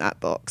says you're in that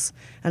box.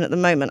 And at the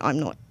moment, I'm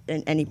not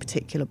in any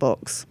particular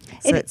box.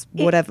 So it's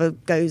whatever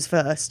goes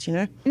first,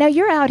 Now,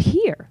 you're out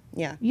here.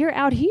 Yeah. You're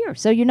out here,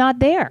 so you're not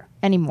there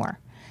anymore.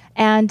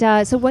 And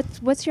so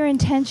what's your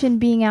intention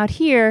being out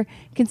here,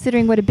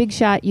 considering what a big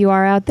shot you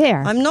are out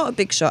there? I'm not a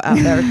big shot out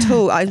there at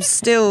all. I'm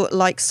still,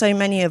 like so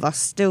many of us,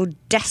 still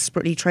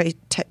desperately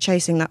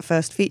chasing that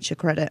first feature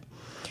credit.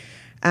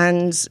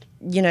 And,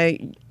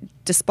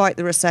 despite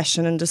the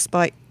recession and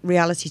despite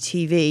reality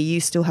TV, you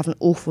still have an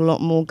awful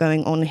lot more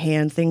going on here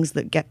and things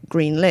that get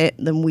greenlit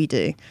than we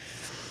do.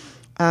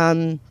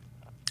 And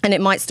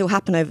it might still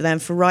happen over there.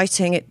 And for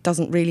writing, it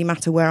doesn't really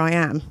matter where I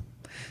am.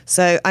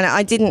 So, and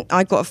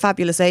I got a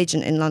fabulous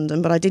agent in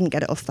London, but I didn't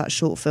get it off that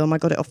short film. I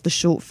got it off the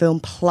short film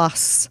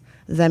plus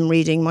them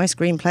reading my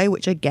screenplay,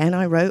 which again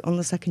I wrote on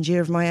the second year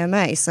of my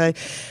MA. So,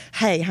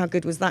 hey, how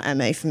good was that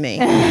MA for me?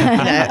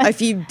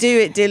 If you do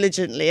it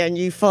diligently and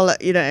you follow,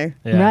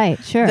 right,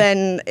 sure,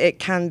 then it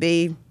can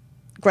be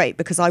great,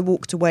 because I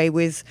walked away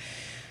with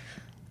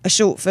a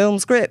short film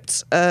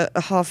script,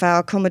 a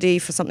half-hour comedy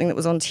for something that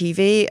was on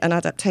TV, an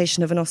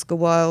adaptation of an Oscar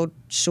Wilde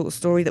short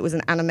story that was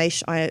an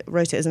animation. I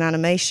wrote it as an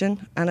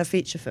animation, and a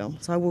feature film.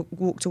 So I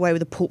walked away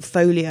with a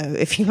portfolio,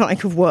 if you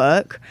like, of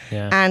work.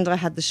 Yeah. And I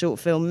had the short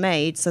film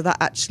made, so that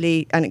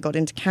actually, and it got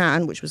into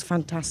Cannes, which was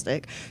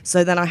fantastic.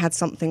 So then I had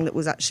something that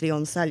was actually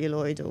on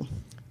celluloid, or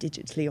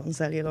digitally on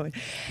celluloid.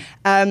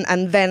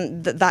 And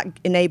then that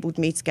enabled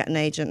me to get an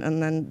agent,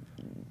 and then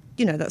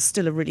that's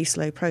still a really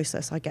slow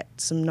process. I get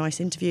some nice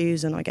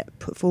interviews and I get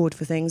put forward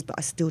for things, but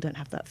I still don't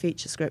have that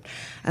feature script.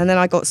 And then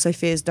I got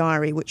Sophia's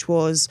Diary, which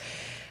was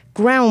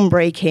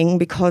groundbreaking,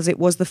 because it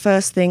was the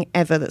first thing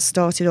ever that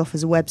started off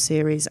as a web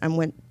series and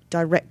went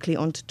directly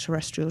onto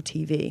terrestrial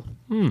TV.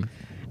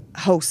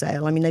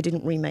 Wholesale. I mean, they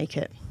didn't remake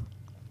it.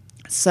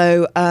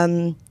 So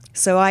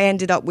I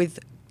ended up with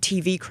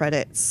TV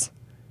credits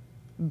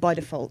by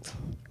default.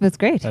 That's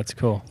great. That's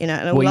cool.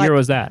 And what year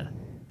was that?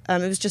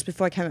 It was just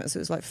before I came out, so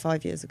it was like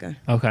 5 years ago.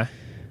 Okay.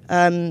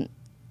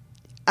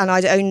 And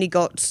I'd only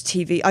got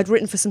TV. I'd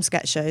written for some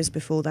sketch shows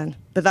before then,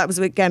 but that was,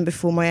 again,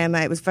 before my MA.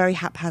 It was very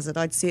haphazard.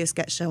 I'd see a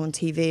sketch show on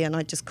TV and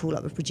I'd just call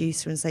up a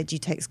producer and say, do you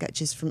take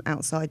sketches from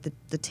outside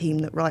the team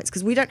that writes?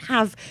 Because we don't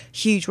have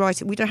huge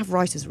writers. We don't have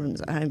writers' rooms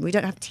at home. We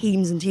don't have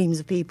teams and teams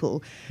of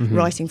people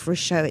writing for a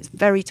show. It's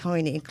very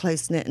tiny and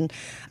close-knit. And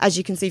as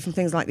you can see from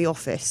things like The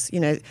Office,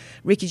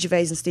 Ricky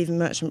Gervais and Stephen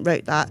Merchant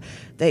wrote that.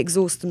 They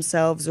exhaust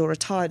themselves or are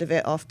tired of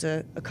it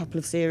after a couple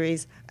of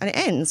series, and it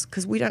ends,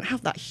 because we don't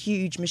have that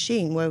huge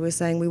machine where we're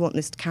saying we want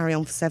this to carry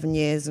on for 7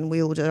 years and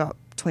we order up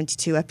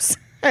 22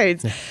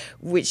 episodes,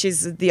 which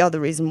is the other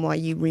reason why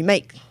you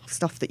remake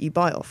stuff that you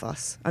buy off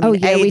us. I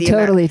mean, we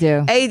totally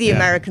do. A, the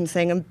American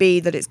thing, and B,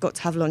 that it's got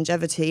to have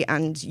longevity,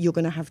 and you're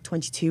going to have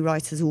 22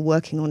 writers all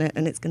working on it,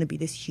 and it's going to be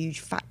this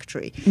huge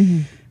factory.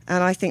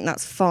 And I think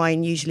that's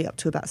fine, usually up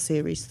to about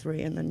series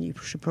 3, and then you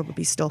should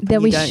probably stop.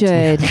 Then we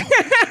should.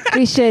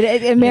 We should.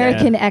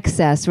 American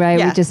excess, right?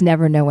 Yeah. We just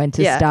never know when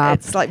to stop.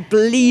 It's like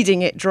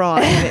bleeding it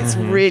dry, and it's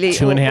really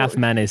 2.5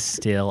 Men is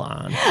still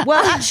on.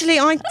 Well, actually,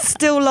 I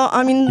still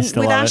with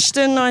still love it?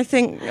 Ashton, I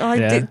think I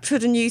Yeah. did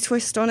put a new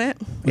twist on it.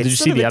 Did you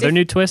see the other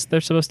new twist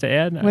they're supposed to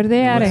add? What are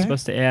they adding? They're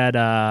supposed to add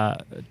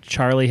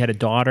Charlie had a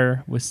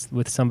daughter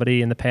with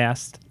somebody in the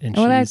past, and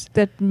Well, she's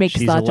that makes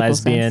she's a logical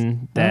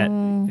lesbian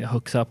sense. that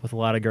hooks up with a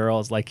lot of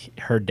girls, like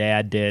her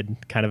dad did,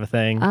 kind of a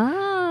thing.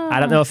 Ah. I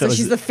don't know if So it was.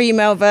 she's the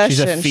female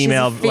version. She's a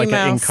female, like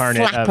an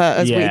incarnate flapper, of,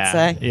 as yeah,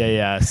 we'd say.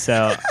 Yeah.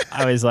 So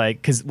I was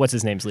like, because what's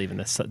his name's leaving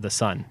the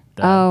son.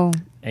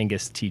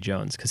 Angus T.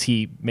 Jones, because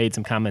he made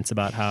some comments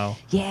about how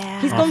Yeah.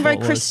 He's gone very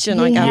awful it was. Christian,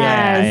 I gather.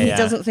 Yeah, He yeah.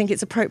 doesn't think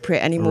it's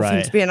appropriate anymore for him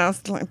Right. to be, and I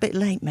was like, a bit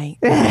late, mate.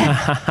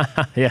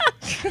 yeah.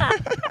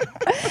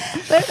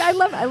 But I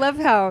love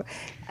how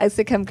a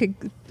sitcom could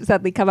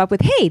suddenly come up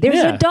with, "Hey, there's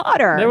Yeah. a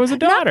daughter. There was a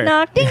daughter.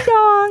 Knock, knock, ding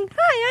dong.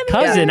 Hi, I'm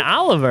Cousin your-"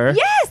 Oliver.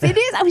 Yes, it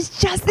is. I was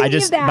just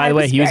thinking of that. By the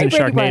way, It's he was in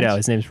very Brady Sharknado. Bunch.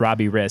 His name's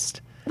Robbie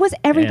Rist. Was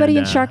everybody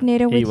And, in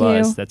Sharknado with he you?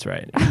 was. That's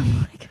right.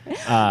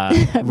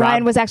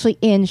 Ryan was actually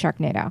in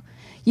Sharknado.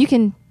 You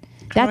can.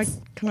 That's.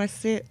 Can I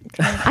see it?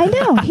 I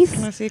know. He's.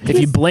 Can I see it? If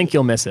you blink,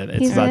 you'll miss it. It's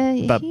he's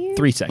about huge.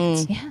 3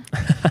 seconds. Yeah.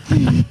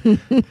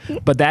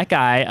 But that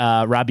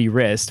guy, Robbie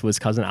Rist, was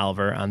Cousin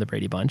Oliver on the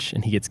Brady Bunch,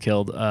 and he gets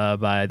killed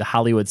by the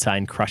Hollywood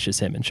sign crushes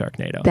him in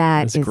Sharknado.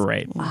 That It's is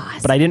great.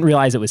 awesome. But I didn't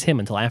realize it was him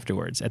until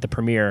afterwards at the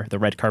premiere, the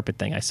red carpet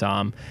thing. I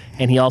saw him,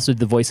 and he also did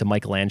the voice of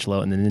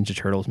Michelangelo in the Ninja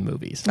Turtles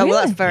movies. Oh, well,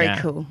 that's very Yeah.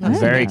 cool. That's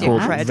Very good cool.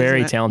 cred,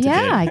 Very isn't it? talented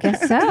dude. Yeah, I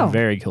guess so.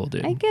 Very cool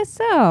dude. I guess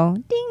so.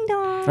 Ding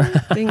dong.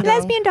 Ding dong.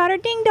 Lesbian daughter.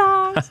 Ding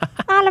dong.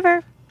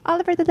 Oliver,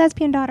 the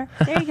lesbian daughter.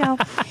 There you go.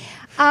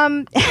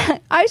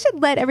 I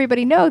should let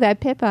everybody know that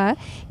Pippa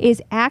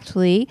is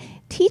actually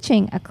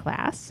teaching a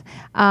class,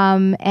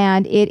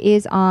 and it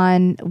is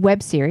on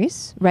web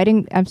series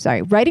writing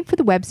for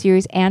the web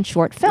series and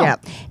short film.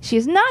 Yep. She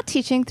is not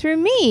teaching through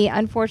me,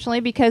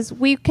 unfortunately, because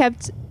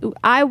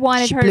I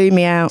wanted She her blew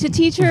me out. to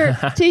teach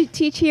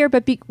here,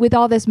 but with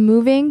all this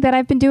moving that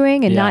I've been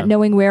doing and Yeah. not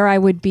knowing where I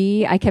would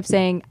be, I kept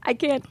saying I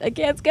can't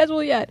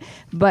schedule yet.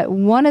 But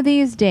one of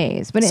these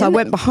days, So I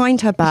went behind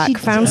her back, She-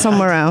 found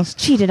somewhere else.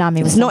 cheated on me.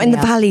 It's with not in the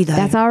somebody else. valley, though.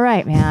 That's all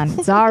right, man.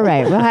 It's all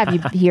right. We'll have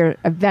you here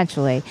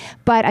eventually.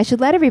 But I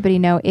should let everybody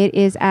know it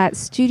is at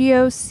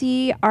Studio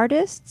C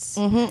Artists.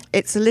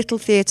 It's a little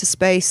theatre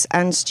space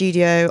and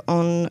studio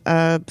on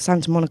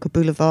Santa Monica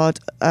Boulevard.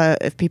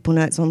 If people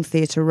know, it's on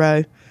Theatre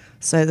Row.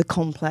 So the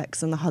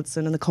Complex and the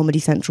Hudson and the Comedy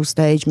Central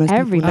stage. Most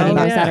people Everybody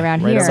know knows that. that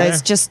around Right here. over So there.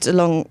 it's just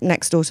along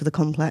next door to the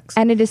Complex.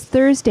 And it is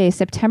Thursday,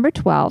 September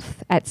 12th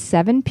at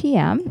 7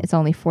 p.m. It's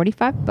only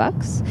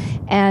 $45.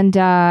 And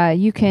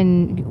you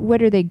can, where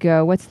do they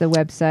go? What's the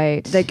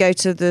website? They go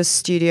to the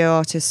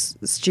Studio C Artists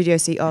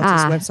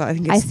website. I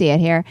think it's see it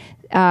here.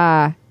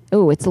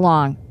 It's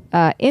long.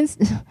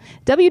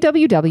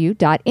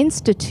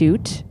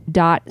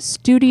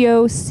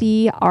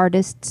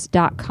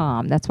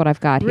 www.institute.studiocartists.com. That's what I've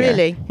got here.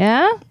 Really?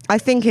 Yeah? I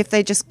think if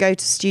they just go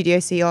to Studio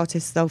C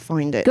Artists, they'll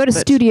find it. Go to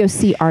But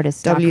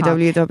studiocartists.com.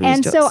 www.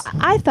 And so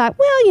I thought,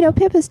 well,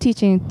 Pippa's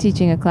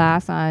teaching a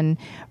class on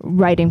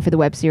writing for the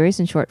web series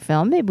and short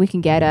film. Maybe we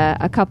can get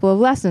a couple of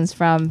lessons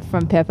from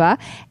Pippa.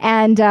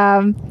 And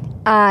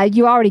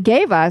you already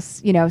gave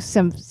us,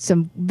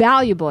 some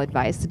valuable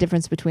advice, the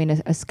difference between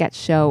a sketch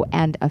show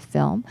and a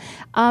film.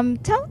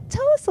 Tell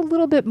us a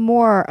little bit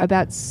more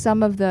about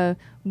some of the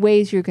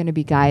ways you're going to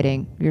be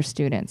guiding your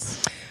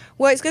students.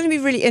 Well, it's going to be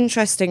really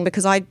interesting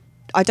because I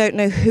don't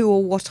know who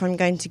or what I'm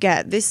going to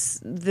get.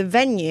 The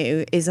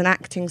venue is an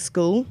acting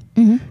school,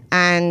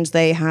 and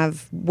they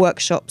have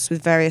workshops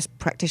with various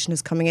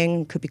practitioners coming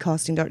in. Could be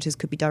casting directors,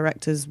 could be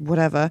directors,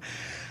 whatever.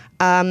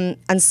 And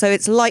so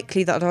it's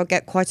likely that I'll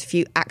get quite a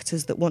few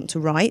actors that want to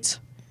write,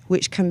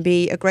 which can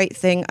be a great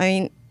thing. I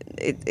mean,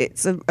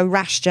 it's a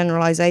rash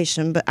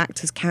generalization, but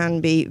actors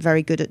can be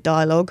very good at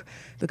dialogue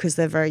because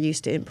they're very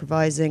used to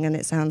improvising and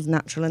it sounds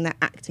natural and they're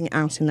acting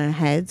out in their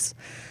heads.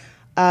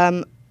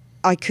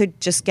 I could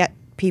just get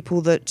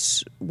people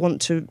that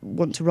want to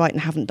write and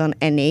haven't done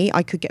any.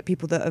 I could get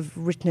people that have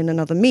written in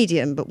another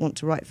medium but want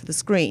to write for the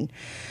screen.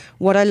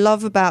 What I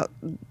love about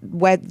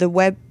the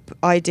web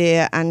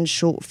idea and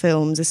short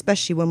films,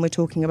 especially when we're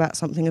talking about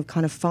something of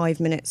kind of 5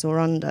 minutes or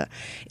under,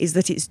 is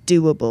that it's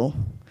doable.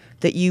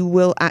 That you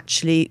will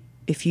actually,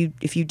 if you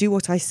do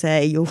what I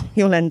say,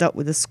 you'll end up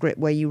with a script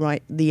where you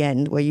write the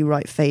end, where you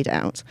write fade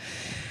out.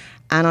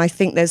 And I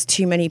think there's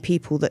too many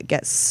people that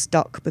get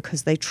stuck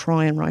because they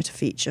try and write a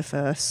feature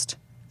first,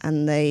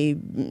 and they,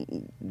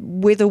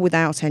 with or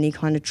without any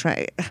kind of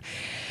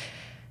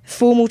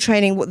formal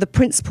training, what the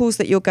principles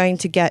that you're going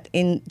to get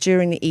in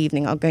during the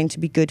evening are going to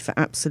be good for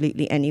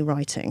absolutely any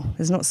writing.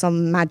 There's not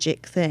some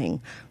magic thing,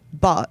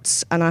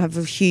 but, and I have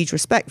a huge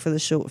respect for the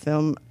short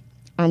film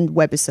and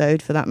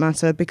webisode for that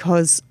matter,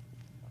 because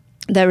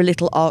they're a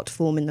little art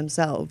form in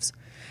themselves.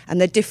 And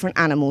they're different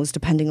animals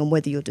depending on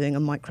whether you're doing a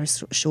micro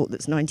short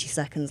that's 90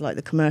 seconds like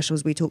the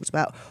commercials we talked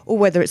about, or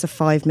whether it's a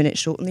 5-minute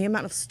short. And the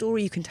amount of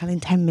story you can tell in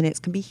 10 minutes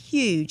can be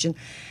huge. And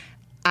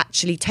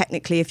actually,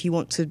 technically, if you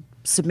want to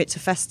submit to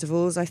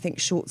festivals. I think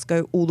shorts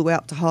go all the way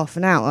up to half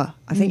an hour.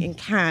 I think in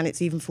Cannes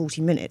it's even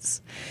 40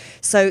 minutes.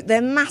 So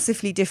they're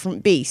massively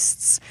different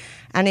beasts.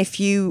 And if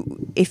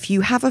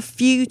you have a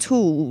few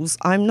tools,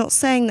 I'm not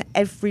saying that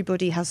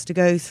everybody has to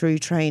go through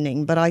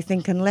training, but I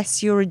think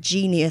unless you're a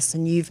genius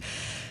and you've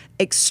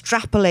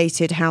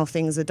extrapolated how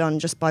things are done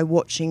just by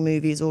watching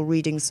movies or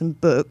reading some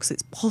books,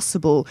 it's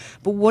possible.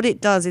 But what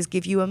it does is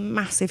give you a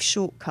massive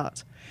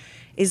shortcut.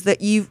 Is that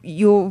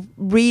you're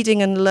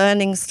reading and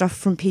learning stuff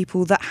from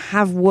people that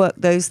have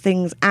worked those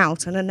things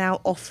out and are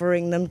now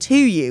offering them to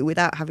you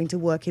without having to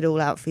work it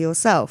all out for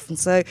yourself. And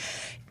so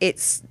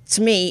it's,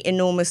 to me,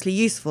 enormously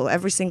useful.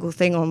 Every single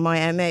thing on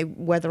my MA,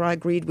 whether I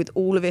agreed with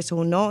all of it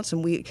or not,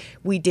 and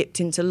we dipped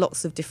into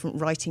lots of different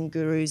writing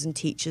gurus and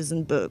teachers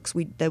and books.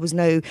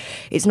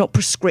 It's not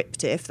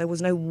prescriptive. There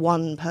was no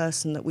one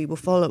person that we were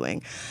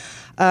following.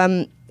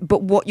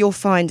 But what you'll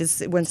find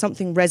is when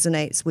something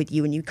resonates with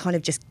you and you kind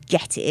of just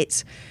get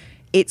it,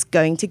 it's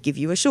going to give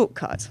you a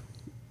shortcut.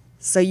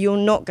 So you're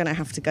not going to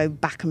have to go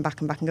back and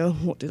back and back and go,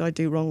 oh, what did I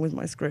do wrong with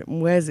my script?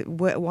 And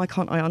why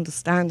can't I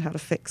understand how to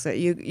fix it?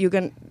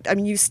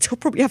 You still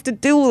probably have to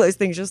do all those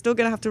things. You're still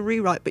going to have to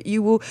rewrite, but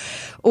you will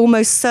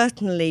almost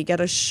certainly get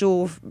a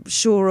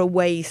surer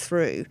way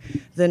through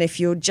than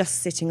if you're just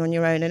sitting on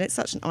your own. And it's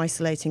such an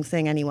isolating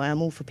thing anyway.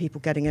 I'm all for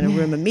people getting in a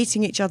room and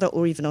meeting each other,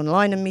 or even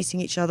online and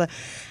meeting each other.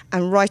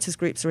 And writers'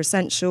 groups are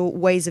essential.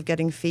 Ways of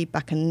getting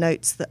feedback and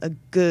notes that are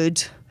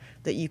good,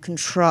 that you can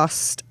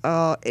trust,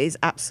 is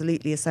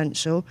absolutely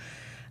essential.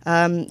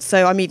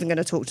 So I'm even going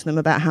to talk to them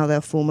about how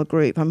they'll form a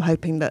group. I'm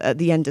hoping that at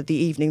the end of the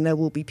evening there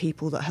will be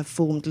people that have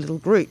formed little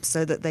groups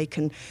so that they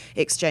can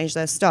exchange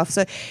their stuff.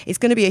 So it's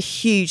going to be a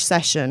huge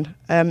session.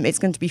 It's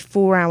going to be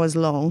 4 hours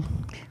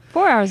long.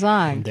 4 hours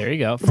long. There you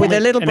go. With a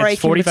little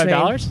break it's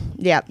 $45?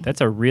 Yeah. That's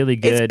a really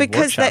good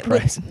workshop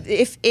price.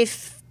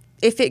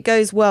 If it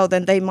goes well,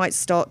 then they might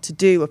start to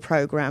do a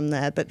program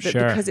there. But Sure.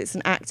 because it's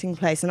an acting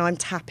place and I'm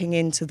tapping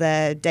into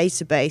their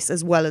database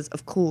as well as,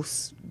 of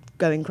course,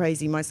 going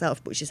crazy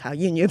myself, which is how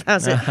you knew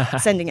about it,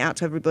 sending it out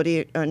to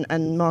everybody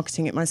and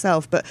marketing it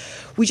myself. But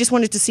we just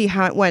wanted to see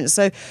how it went.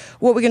 So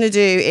what we're going to do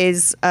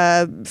is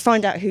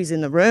find out who's in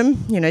the room.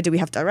 Do we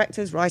have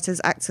directors, writers,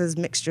 actors,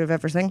 mixture of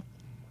everything?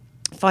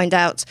 Find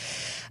out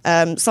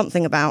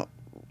something about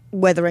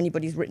whether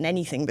anybody's written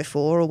anything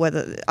before, or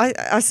whether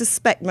I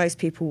suspect most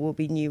people will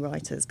be new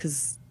writers,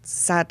 because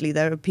sadly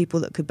there are people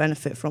that could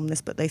benefit from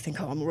this, but they think,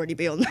 I'm already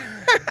beyond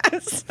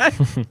that. So,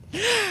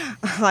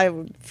 I have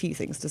a few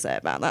things to say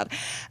about that.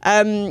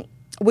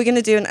 We're going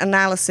to do an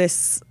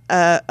analysis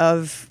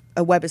of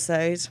a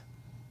webisode,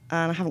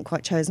 and I haven't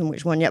quite chosen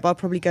which one yet, but I'll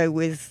probably go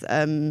with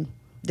the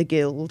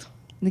Guild.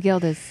 The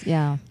Guild is,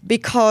 yeah.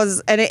 Because,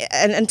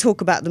 and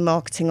talk about the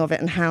marketing of it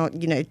and how,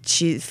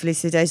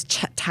 Felicity's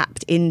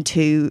tapped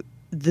into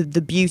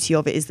the beauty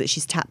of it is that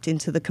she's tapped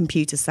into the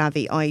computer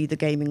savvy, i.e. the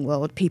gaming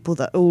world, people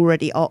that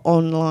already are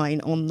online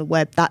on the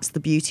web. That's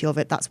the beauty of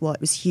it. That's why it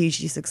was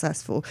hugely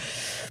successful,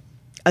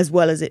 as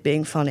well as it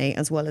being funny,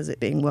 as well as it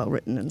being well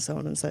written, and so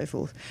on and so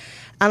forth.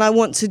 And I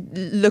want to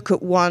look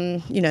at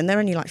one, and they're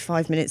only like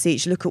 5 minutes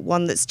each, look at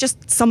one that's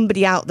just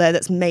somebody out there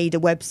that's made a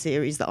web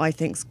series that I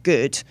think's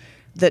good,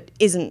 that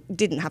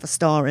didn't have a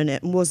star in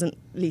it and wasn't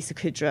Lisa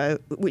Kudrow,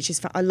 which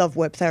is, I love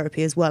web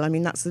therapy as well. I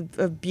mean, that's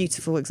a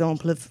beautiful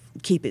example of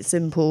keep it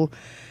simple,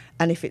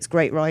 and if it's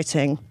great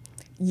writing,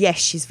 yes,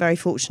 she's very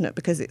fortunate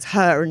because it's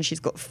her and she's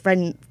got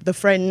the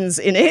friends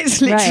in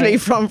it, literally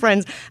right. From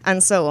Friends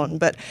and so on.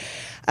 But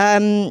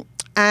and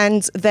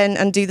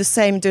do the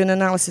same, do an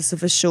analysis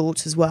of a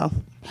short as well.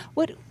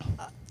 What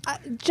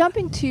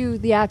jumping to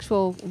the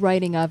actual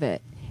writing of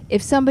it,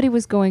 if somebody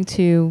was going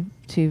to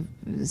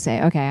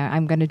say, okay,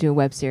 I'm going to do a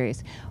web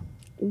series,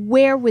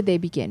 where would they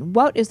begin?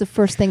 What is the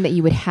first thing that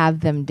you would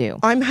have them do?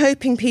 I'm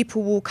hoping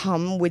people will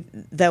come with,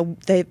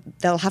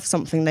 they'll have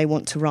something they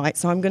want to write.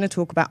 So I'm going to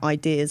talk about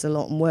ideas a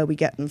lot and where we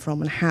get them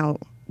from and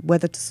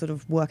whether to sort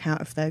of work out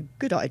if they're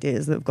good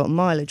ideas that have got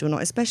mileage or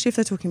not, especially if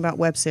they're talking about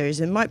web series.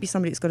 It might be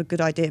somebody that's got a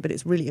good idea, but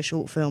it's really a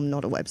short film,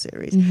 not a web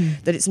series,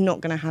 that it's not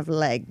going to have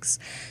legs.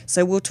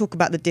 So we'll talk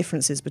about the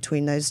differences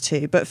between those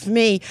two. But for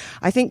me,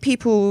 I think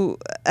people...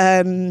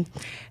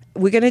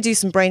 we're going to do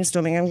some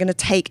brainstorming. I'm going to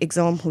take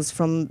examples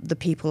from the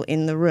people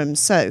in the room.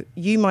 So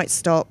you might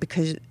start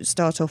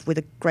off with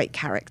a great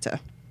character,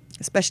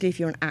 especially if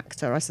you're an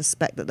actor. I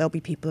suspect that there'll be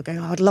people who are going,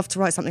 I'd love to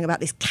write something about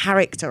this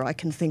character I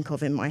can think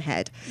of in my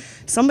head.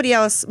 Somebody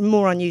else,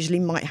 more unusually,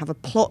 might have a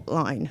plot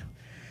line.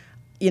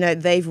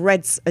 They've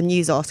read a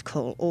news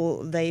article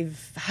or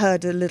they've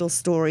heard a little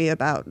story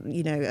about,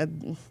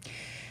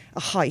 a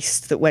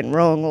heist that went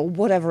wrong or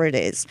whatever it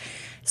is.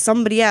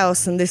 Somebody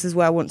else, and this is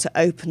where I want to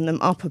open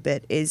them up a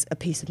bit, is a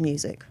piece of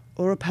music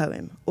or a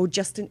poem or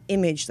just an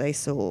image they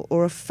saw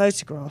or a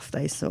photograph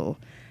they saw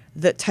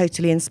that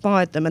totally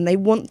inspired them, and they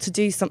want to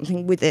do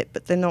something with it,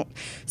 but they're not.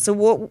 So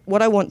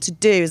what I want to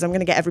do is I'm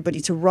going to get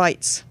everybody to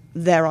write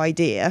their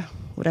idea,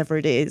 whatever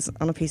it is,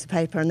 on a piece of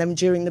paper, and then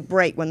during the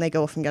break when they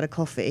go off and get a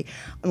coffee,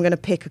 I'm going to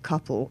pick a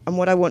couple. And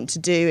what I want to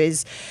do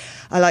is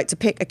I like to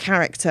pick a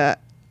character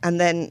and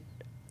then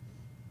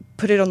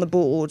put it on the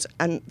board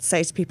and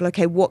say to people,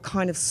 okay, what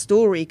kind of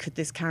story could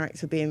this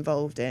character be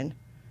involved in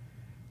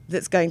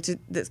that's going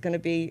to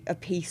be a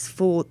piece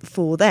for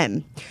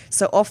them?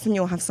 So often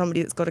you'll have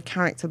somebody that's got a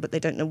character but they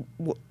don't know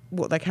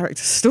what their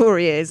character's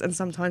story is, and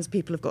sometimes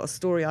people have got a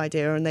story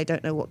idea and they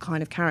don't know what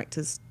kind of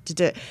characters to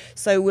do.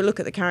 So we'll look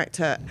at the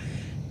character,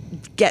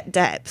 get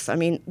depth. I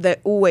mean,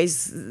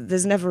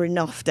 there's never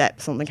enough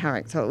depth on the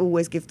character. I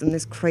always give them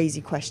this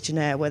crazy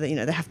questionnaire whether,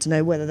 they have to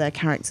know whether their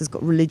character's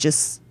got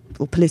religious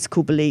or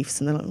political beliefs,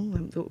 and they're like, oh, I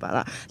haven't thought about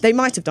that. They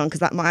might have done,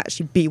 because that might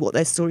actually be what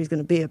their story is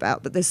going to be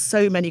about, but there's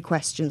so many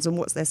questions on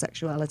what's their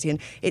sexuality, and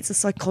it's a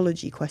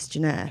psychology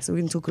questionnaire, so we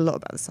can talk a lot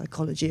about the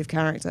psychology of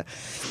character.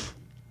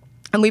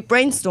 And we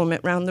brainstorm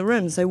it around the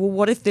room. So, well,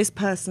 what if this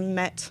person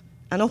met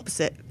an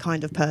opposite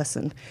kind of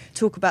person?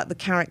 Talk about the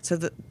character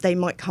that they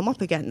might come up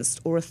against,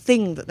 or a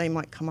thing that they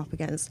might come up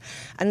against,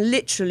 and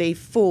literally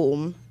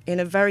form, in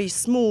a very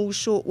small,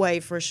 short way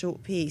for a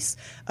short piece,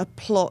 a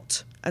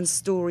plot and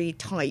story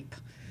type,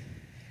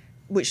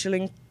 which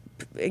will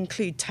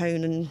include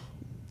tone and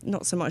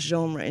not so much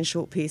genre in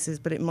short pieces,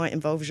 but it might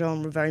involve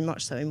genre very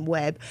much so in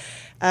web.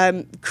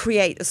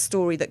 Create a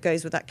story that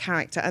goes with that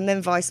character, and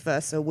then vice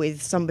versa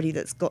with somebody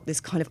that's got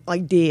this kind of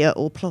idea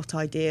or plot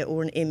idea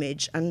or an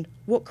image, and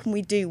what can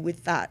we do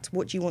with that?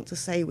 What do you want to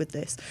say with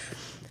this?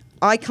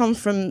 I come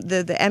from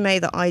the MA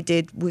that I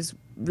did was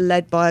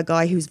led by a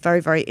guy who's a very,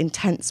 very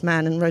intense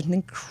man and wrote an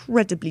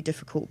incredibly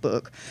difficult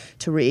book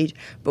to read.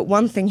 But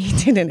one thing he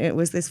did in it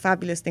was this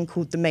fabulous thing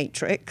called The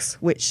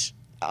Matrix, which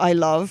I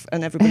love,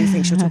 and everybody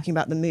thinks you're talking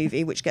about the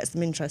movie, which gets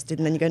them interested,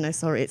 and then you go, no,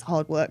 sorry, it's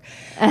hard work.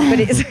 But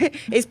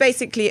it's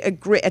basically a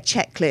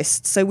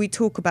checklist. So we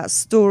talk about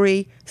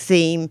story,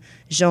 theme,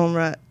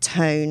 genre,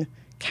 tone,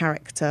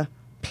 character,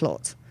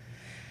 plot.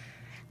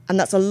 And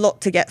that's a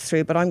lot to get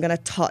through, but I'm going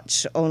to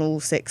touch on all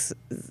 6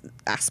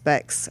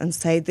 aspects and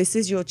say, this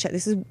is your check.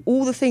 This is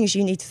all the things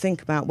you need to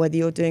think about, whether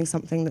you're doing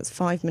something that's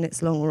 5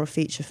 minutes long or a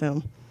feature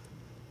film.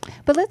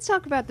 But let's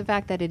talk about the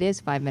fact that it is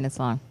 5 minutes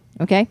long,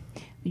 okay?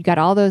 You got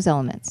all those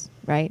elements,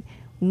 right?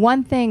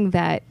 One thing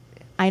that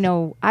I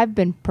know I've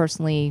been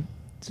personally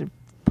sort of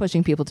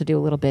pushing people to do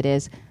a little bit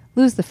is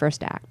lose the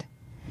first act.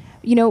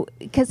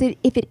 Because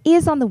if it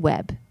is on the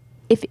web,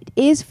 if it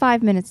is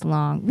 5 minutes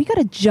long, we got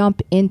to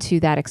jump into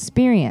that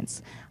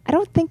experience. I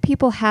don't think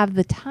people have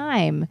the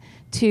time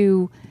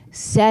to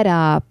set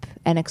up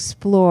and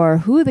explore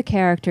who the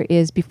character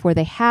is before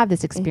they have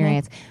this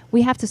experience. Mm-hmm.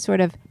 We have to sort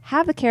of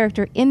have the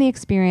character in the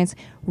experience,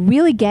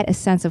 really get a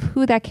sense of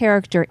who that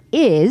character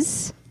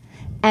is,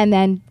 and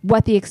then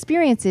what the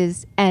experience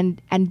is, and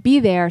be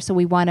there. So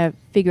we want to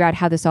figure out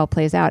how this all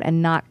plays out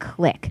and not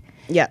click.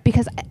 Yeah.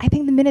 Because I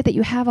think the minute that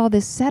you have all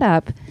this set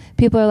up,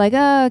 people are like,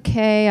 oh,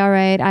 okay, all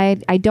right,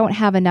 I don't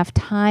have enough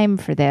time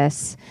for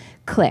this.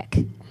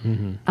 Click.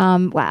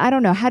 Mm-hmm. Well, I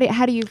don't know. How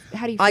do you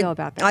feel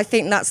about that? I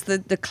think that's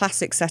the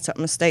classic setup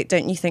mistake.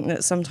 Don't you think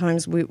that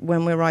sometimes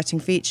when we're writing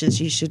features,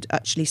 you should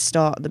actually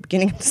start at the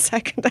beginning of the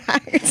second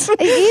act?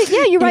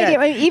 Yeah, you're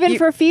right. Even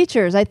for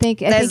features, I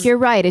think you're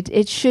right.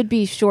 It should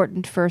be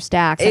shortened first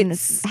act, and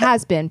it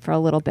has been for a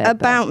little bit.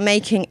 About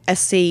making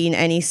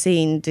any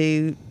scene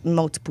do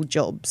multiple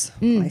jobs,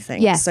 I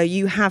think. Yes. So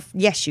you're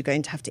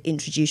going to have to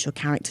introduce your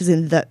characters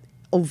in that.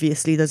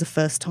 Obviously, there's a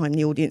first time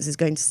the audience is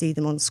going to see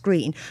them on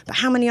screen. But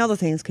how many other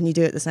things can you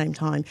do at the same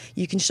time?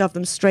 You can shove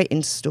them straight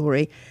into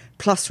story,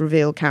 plus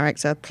reveal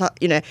character, plus,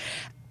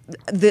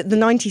 the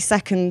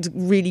 90-second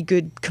really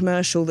good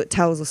commercial that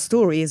tells a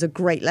story is a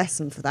great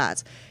lesson for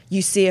that.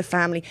 You see a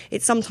family.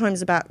 It's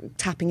sometimes about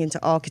tapping into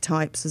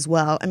archetypes as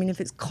well. I mean, if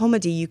it's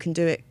comedy, you can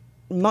do it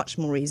much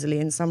more easily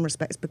in some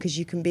respects, because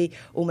you can be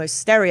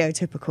almost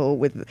stereotypical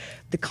with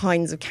the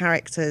kinds of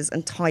characters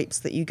and types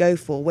that you go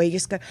for, where you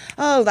just go,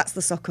 oh, that's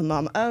the soccer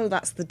mum, oh,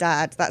 that's the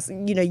dad, that's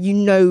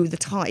the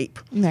type.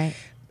 Right.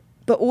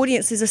 But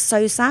audiences are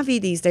so savvy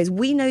these days.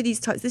 We know these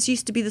types. This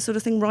used to be the sort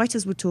of thing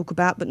writers would talk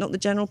about, but not the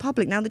general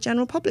public. Now the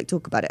general public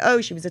talk about it.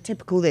 Oh, she was a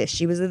typical this,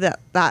 she was a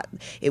that.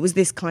 It was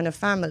this kind of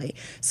family.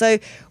 So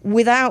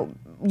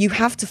you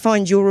have to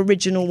find your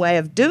original way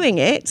of doing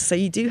it, so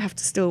you do have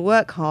to still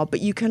work hard,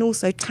 but you can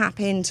also tap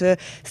into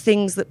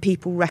things that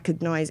people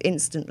recognise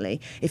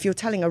instantly. If you're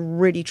telling a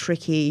really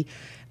tricky,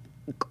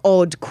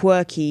 odd,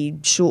 quirky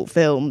short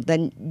film,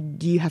 then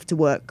you have to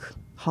work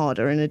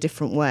harder in a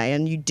different way,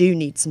 and you do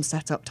need some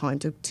setup time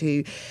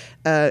to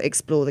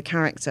explore the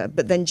character.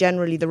 But then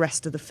generally the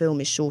rest of the film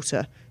is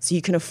shorter, so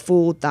you can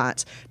afford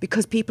that,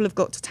 because people have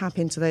got to tap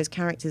into those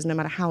characters no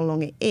matter how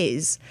long it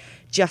is,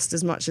 just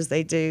as much as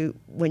they do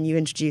when you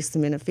introduce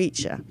them in a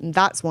feature. And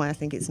that's why I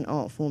think it's an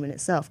art form in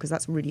itself, because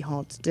that's really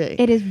hard to do.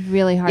 It is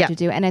really hard to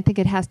do, and I think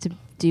it has to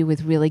do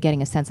with really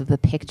getting a sense of the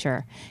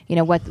picture.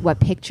 What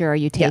picture are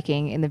you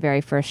taking in the very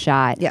first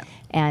shot? Yeah.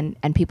 And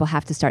people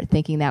have to start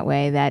thinking that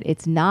way, that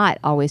it's not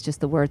always just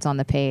the words on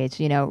the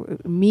page.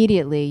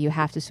 Immediately you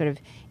have to sort of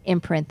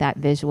imprint that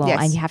visual,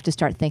 and you have to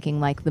start thinking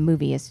like the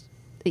movie is.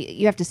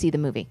 You have to see the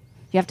movie.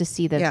 You have to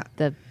see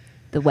the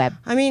web.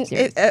 I mean,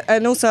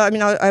 and also,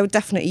 I would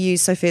definitely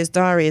use Sophia's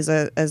Diary as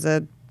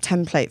a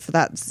template for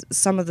that.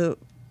 Some of the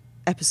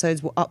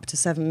episodes were up to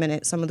 7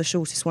 minutes. Some of the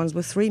shortest ones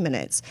were 3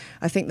 minutes.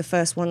 I think the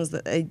first ones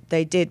that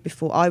they did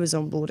before I was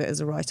on board it as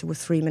a writer were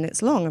 3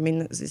 minutes long. I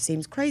mean, it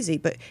seems crazy,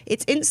 but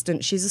it's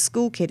instant. She's a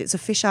school kid. It's a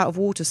fish out of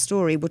water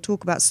story. We'll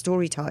talk about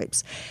story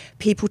types.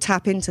 People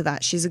tap into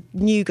that. She's a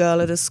new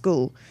girl at a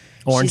school.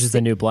 Orange is the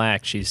New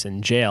Black. She's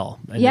in jail.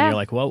 And then you're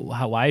like, well,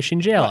 why is she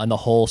in jail? And the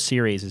whole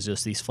series is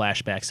just these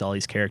flashbacks to all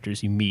these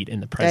characters you meet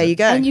in the present. There you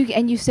go.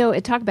 And you so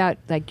talk about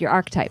like your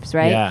archetypes,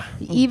 right? Yeah.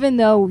 Even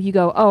though you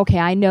go, oh, okay,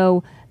 I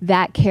know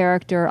that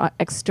character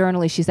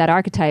externally, she's that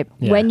archetype.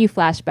 Yeah. When you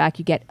flash back,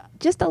 you get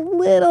just a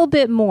little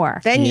bit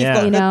more. Then you've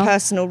got You the know?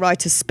 personal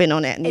writer's spin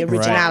on it and the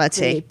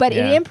originality. But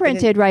Yeah. it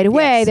imprinted right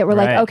away Yes. that we're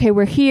like, Right. okay,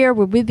 we're here,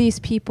 we're with these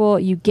people,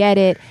 you get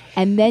it,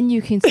 and then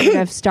you can sort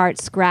of start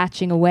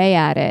scratching away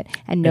at it,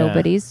 and Yeah.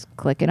 nobody's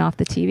clicking off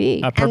the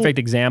TV. A perfect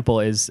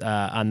example is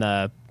on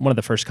one of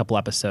the first couple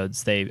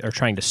episodes, they are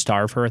trying to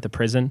starve her at the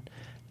prison,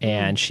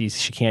 and she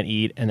can't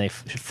eat, and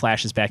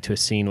flashes back to a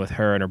scene with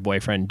her and her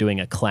boyfriend doing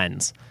a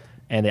cleanse,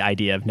 and the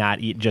idea of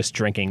just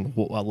drinking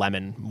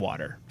lemon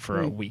water for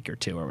a week or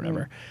two or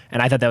whatever.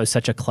 And I thought that was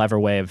such a clever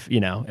way of,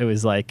 it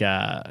was like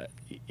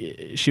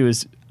she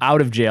was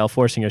out of jail,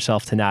 forcing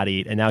herself to not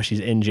eat, and now she's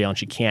in jail and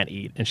she can't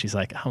eat, and she's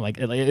like, oh my,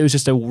 it was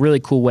just a really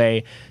cool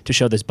way to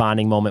show this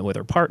bonding moment with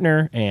her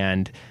partner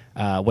and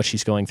what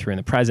she's going through in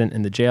the present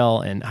in the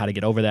jail and how to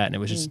get over that. And it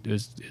was just it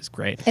was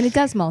great. And it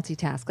does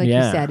multitask, like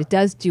Yeah. you said. It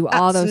does do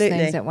all those Absolutely.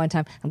 things at one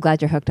time. I'm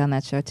glad you're hooked on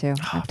that show too.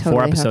 I'm totally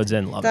 4 episodes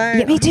hooked. in, love Don't-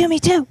 it. Yeah, me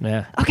too.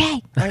 Yeah.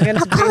 Okay. I'm going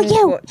to call binge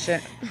you. watch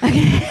it.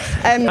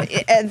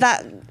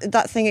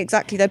 That thing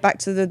exactly, though, back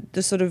to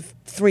the sort of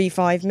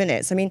 3-5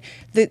 minutes. I mean,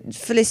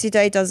 Felicia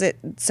Day does it,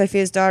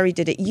 Sophia's Diary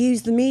did it.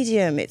 Use the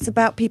medium. It's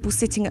about people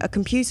sitting at a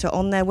computer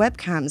on their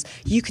webcams.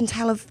 You can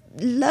tell a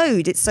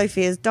load. It's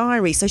Sophia's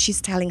Diary, so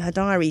she's telling her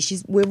diary.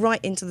 We're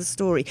right into the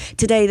story.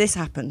 Today this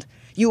happened.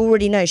 You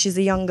already know she's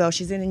a young girl.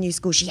 She's in a new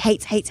school. She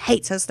hates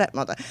her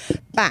stepmother.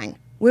 Bang.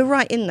 We're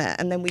right in there,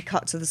 and then we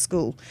cut to the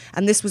school.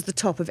 And this was the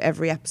top of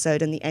every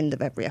episode and the end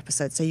of every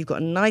episode. So you've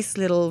got a nice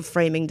little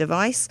framing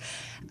device.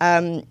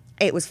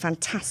 It was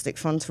fantastic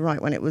fun to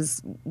write when it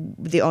was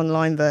the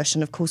online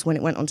version. Of course, when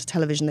it went onto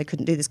television, they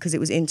couldn't do this because it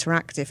was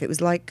interactive. It was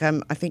like,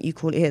 I think you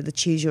call it here, the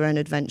choose your own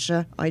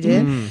adventure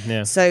idea.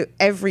 Yeah. So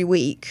every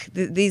week,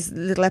 these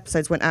little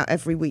episodes went out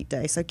every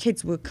weekday. So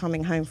kids were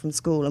coming home from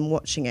school and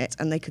watching it,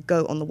 and they could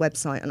go on the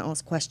website and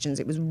ask questions.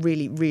 It was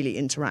really, really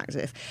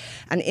interactive.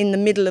 And in the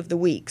middle of the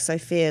week,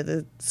 Sophia,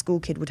 the school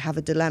kid, would have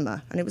a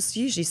dilemma. And it was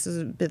usually sort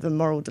of a bit of a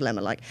moral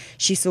dilemma. Like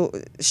she saw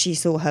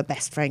her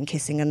best friend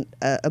kissing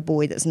a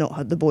boy that's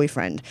not the boyfriend.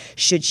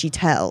 Should she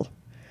tell?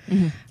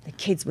 Mm-hmm. The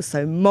kids were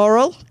so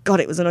moral. God,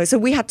 it was annoying. So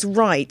we had to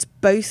write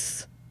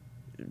both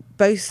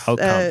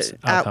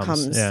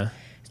outcomes. Yeah.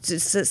 To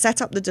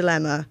set up the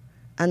dilemma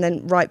and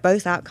then write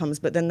both outcomes.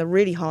 But then the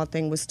really hard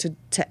thing was to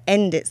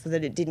end it so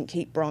that it didn't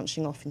keep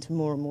branching off into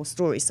more and more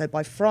stories. So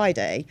by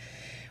Friday,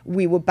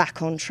 we were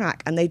back on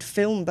track, and they'd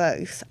film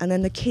both, and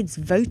then the kids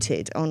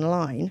voted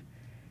online.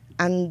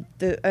 And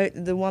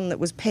the one that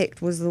was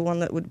picked was the one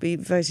that would be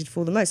voted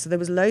for the most. So there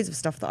was loads of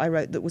stuff that I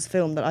wrote that was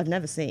filmed that I've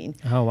never seen.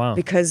 Oh, wow.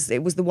 Because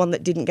it was the one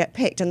that didn't get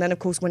picked. And then, of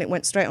course, when it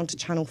went straight onto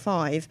Channel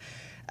 5,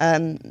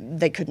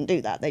 they couldn't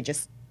do that. They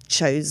just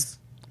chose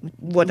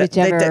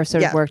whichever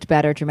sort of worked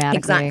better dramatically.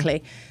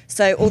 Exactly.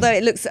 So although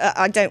it looks,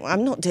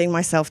 I'm not doing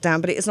myself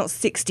down, but it's not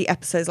 60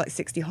 episodes, like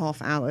 60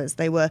 half hours.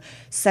 They were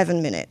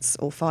 7 minutes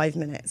or 5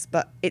 minutes,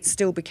 but it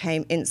still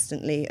became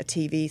instantly a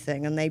TV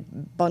thing, and they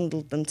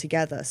bundled them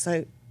together.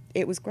 So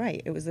it was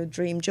great. It was a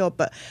dream job,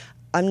 but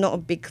I'm not a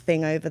big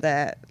thing over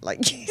there.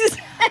 Like you said.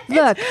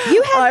 Look,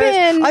 you have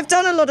been... I've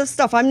done a lot of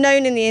stuff. I'm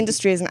known in the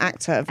industry as an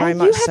actor, very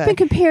much you have so. been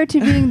compared to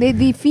being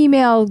the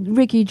female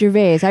Ricky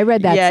Gervais. I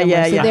read that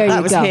somewhere. So there that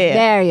you was go. here.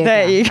 There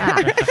you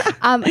go. go.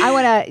 I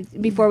want to,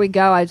 before we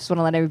go, I just want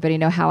to let everybody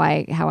know how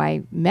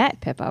I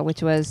met Pippa,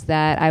 which was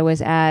that I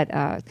was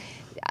at...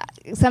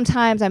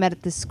 sometimes I'm at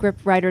the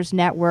Script Writers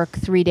Network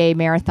 3-day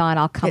marathon.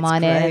 I'll come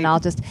on in and I'll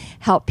just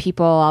help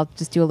people. I'll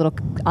just do a little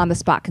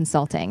on-the-spot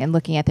consulting and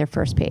looking at their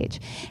first page.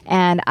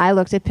 And I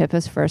looked at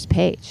Pippa's first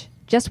page,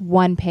 just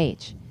one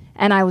page.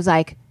 And I was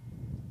like,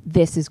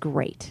 this is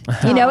great.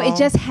 It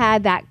just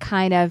had that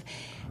kind of,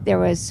 there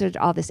was sort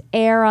of all this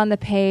air on the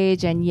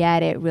page, and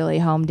yet it really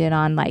homed in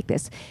on like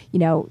this,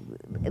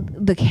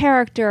 the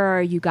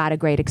character. You got a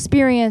great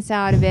experience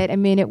out of it. I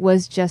mean, it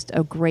was just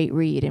a great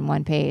read in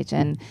one page,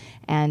 and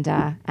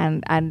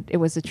it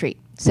was a treat.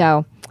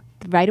 So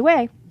right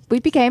away, we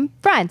became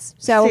friends.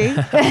 So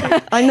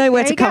I know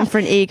where There to you come go. for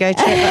an ego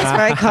trip. That's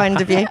very kind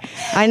of you.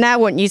 I now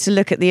want you to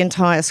look at the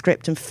entire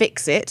script and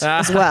fix it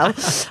as well,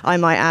 I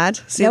might add.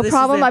 See, no this is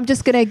problem. it. I'm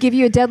just going to give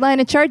you a deadline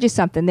and charge you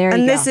something. There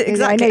you go. This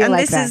is, I know exactly, you and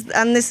like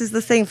this is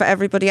the thing for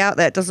everybody out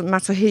there. It doesn't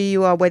matter who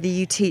you are, whether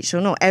you teach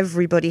or not.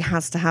 Everybody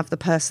has to have the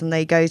person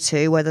they go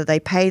to, whether they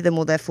pay them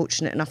or they're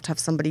fortunate enough to have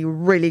somebody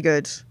really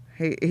good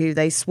who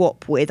they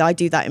swap with. I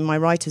do that in my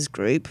writers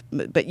group,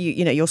 but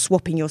you're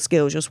swapping your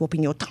skills, you're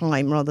swapping your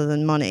time rather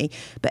than money.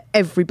 But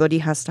everybody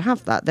has to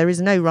have that. There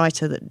is no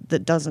writer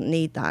that doesn't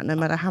need that. No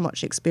matter how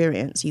much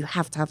experience, you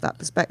have to have that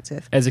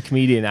perspective. As a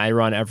comedian, I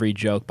run every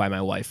joke by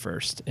my wife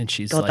first, and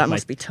she's God, like that my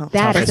must be tough.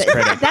 toughest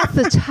critic. That's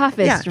the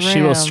toughest Yeah. room.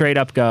 She will straight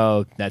up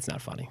go, "That's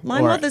not funny." My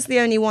Or- mother's the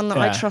only one that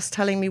I Yeah. trust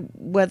telling me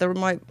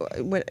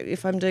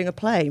if I'm doing a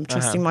play, I'm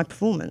trusting my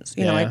performance.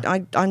 You know, Yeah.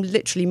 I'm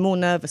literally more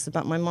nervous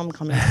about my mum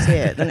coming to see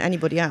it than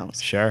anybody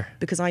else. Sure.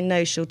 Because I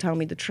know she'll tell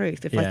me the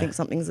truth if I Yeah. think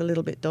something's a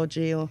little bit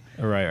dodgy or,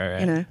 Right.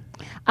 you know.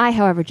 I,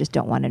 however, just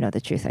don't want to know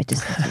the truth. I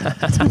just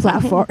plow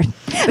forward.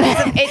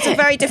 It's a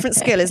very different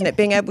skill, isn't it?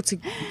 Being able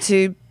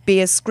to be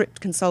a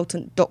script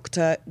consultant,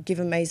 doctor, give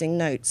amazing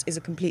notes is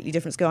a completely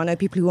different skill. I know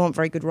people who aren't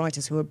very good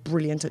writers who are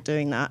brilliant at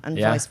doing that, and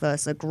Yeah. vice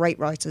versa. Great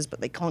writers, but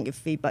they can't give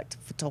feedback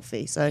for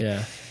toffee. So,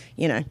 Yeah.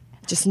 you know,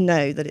 just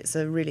know that it's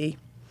a really,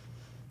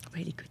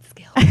 really good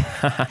skill.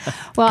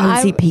 Well, Go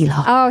and see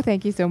Pilar. Oh,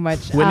 thank you so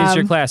much. When is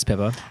your class,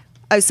 Pippa?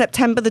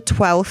 September the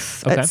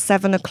 12th Okay. at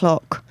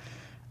 7:00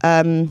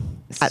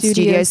 at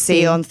Studio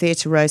C on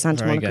Theatre Row, Santa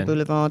Very Monica good.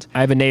 Boulevard. I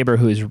have a neighbor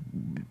who is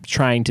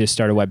trying to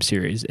start a web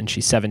series, and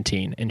she's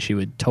 17, and she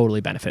would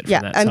totally benefit from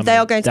Yeah, that. and So they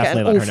I'm are going to get an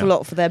definitely let her awful know.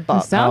 lot for their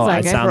buck. Sounds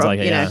like it it. sounds like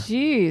it, You know. yeah.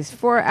 Jeez,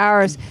 4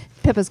 hours.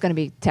 Pippa's going to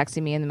be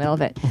texting me in the middle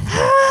of it.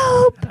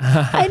 Help!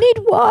 I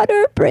need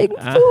water. Bring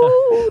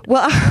food.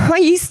 Well, I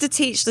used to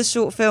teach the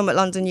short film at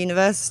London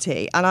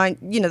University, and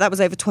that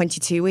was over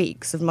 22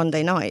 weeks of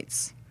Monday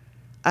nights.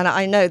 And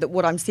I know that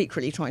what I'm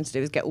secretly trying to do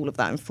is get all of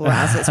that in 4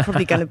 hours. So it's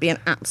probably going to be an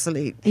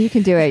absolute. You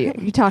can do it.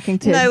 You're talking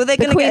to No, they're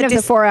the gonna queen get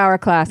of the 4-hour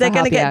class. They're I'll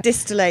going to help get you.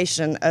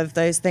 distillation of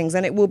those things,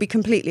 and it will be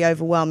completely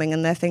overwhelming.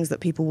 And they're things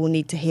that people will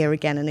need to hear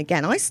again and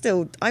again.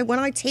 When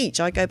I teach,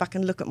 I go back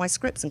and look at my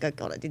scripts and go,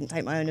 God, I didn't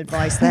take my own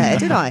advice there,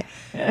 did I?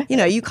 You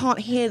know, you can't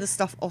hear the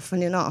stuff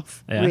often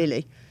enough, Yeah.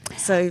 really.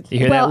 So. You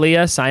hear Well- that,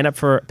 Leah? Sign up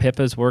for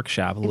Pippa's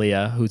workshop,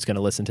 Leah, who's going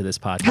to listen to this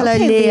podcast. Hello,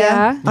 Okay, Leah.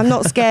 Leah. I'm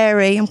not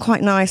scary. I'm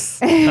quite nice.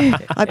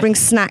 I bring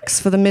snacks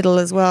for the middle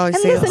as well. You And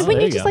see, listen, that's Oh, wouldn't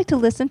there you you just go. like to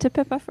listen to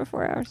Pippa for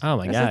 4 hours? Oh,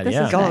 my This God, is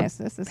yeah. God. nice.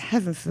 This is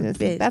heaven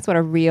forbid. That's what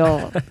a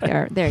real.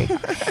 there you go.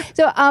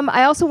 So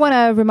I also want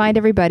to remind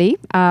everybody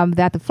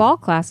that the fall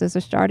classes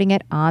are starting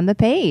at On the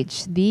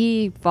Page.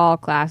 The fall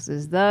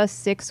classes, the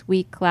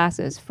 6-week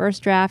classes,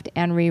 first draft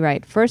and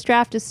rewrite. First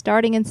draft is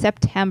starting in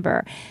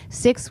September.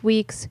 6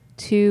 weeks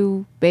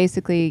to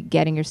basically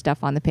getting your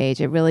stuff on the page.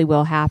 It really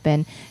will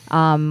happen.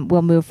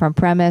 We'll move from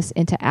premise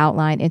into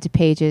outline into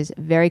pages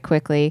very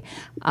quickly.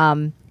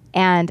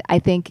 And I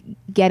think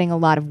getting a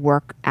lot of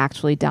work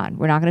actually done.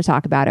 We're not going to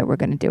talk about it. We're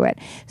going to do it.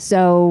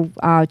 So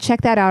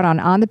check that out on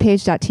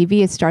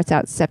onthepage.tv. It starts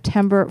out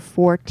September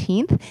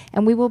 14th,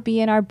 and we will be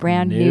in our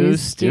brand new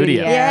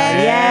studio.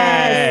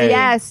 Yay!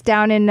 Yes.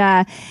 Down in,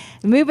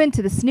 moving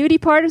to the snooty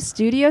part of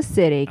Studio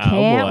City. Oh,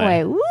 Can't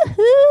boy. wait.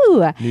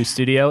 Woohoo! New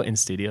studio in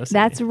Studio City.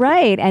 That's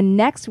right. And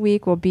next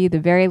week will be the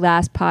very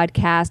last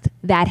podcast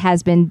that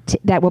has been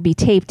that will be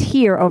taped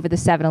here over the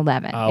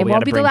 7-Eleven. Oh, It we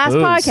won't gotta be the bring last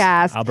booze.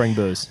 podcast. I'll bring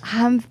booze.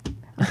 I'm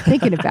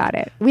thinking about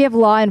it. We have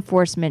law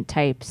enforcement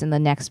types in the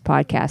next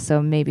podcast,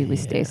 so maybe we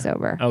stay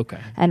sober. Okay.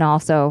 And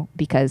also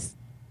because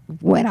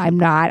when I'm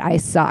not, I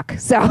suck.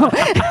 So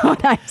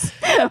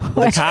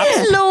when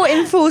Cops? law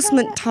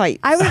enforcement types.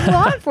 I was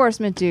law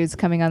enforcement dudes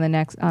coming on the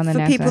next for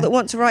next people one. that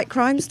want to write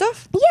crime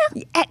stuff.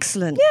 Yeah.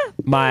 Excellent. Yeah.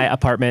 My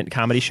apartment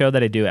comedy show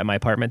that I do at my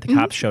apartment, the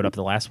cops showed up at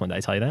the last one. Did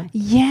I tell you that?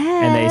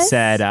 Yes. And they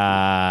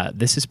said,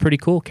 this is pretty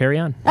cool. Carry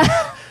on.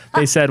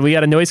 They said, we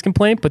got a noise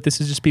complaint, but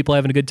this is just people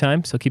having a good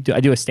time. So keep doing.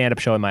 I do a stand-up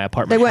show in my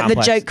apartment They weren't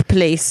complex. the joke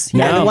police. You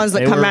know, No, the ones that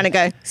they come were- around and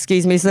go,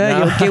 "Excuse me, sir,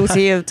 No. you're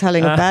guilty of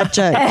telling a bad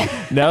joke."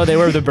 No, they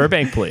were the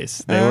Burbank police.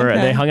 They were.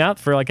 Okay. They hung out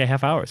for like a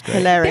half hour. It was great.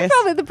 They're Hilarious.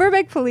 probably the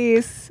Burbank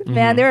Police.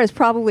 Man, there is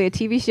probably a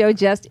TV show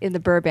just in the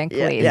Burbank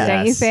Yeah. Police. Yes.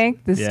 Don't you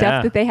think? The Yeah.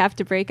 stuff that they have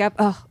to break up.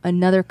 Oh,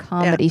 another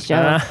comedy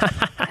show.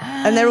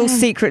 And they're all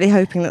secretly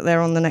hoping that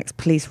they're on the next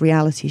police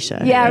reality show.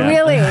 Yeah, Yeah.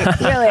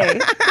 really.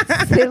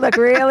 They look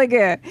really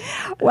good.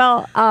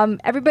 Well,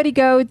 everybody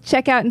go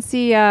check out and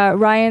see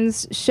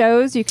Ryan's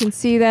shows. You can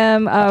see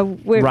them.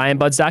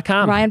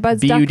 RyanBuds.com.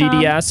 RyanBuds.com.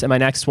 BUDDS. And my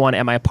next one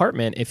at my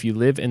apartment, if you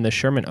live in the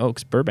Sherman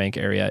Oaks, Burbank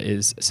area,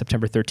 is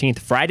September 13th,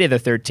 Friday the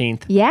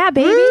 13th. Yeah,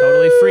 baby.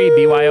 Totally free.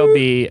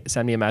 BYOB.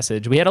 Send me a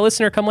message. We had a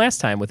listener come last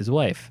time with his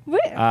wife.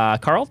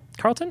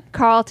 Carlton?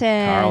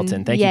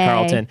 Carlton. Thank you, Yay.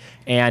 Carlton.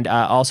 And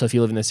also, if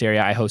you live in this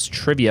area, I host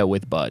Trivia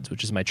with Buds,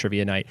 which is my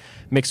trivia night,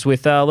 mixed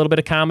with a little bit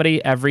of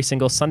comedy every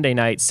single Sunday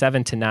night,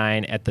 7 to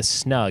 9 at the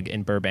Snug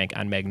in Burbank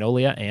on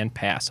Magnolia and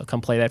Pass. So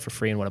come play that for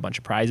free and win a bunch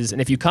of prizes.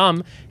 And if you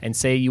come and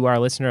say you are a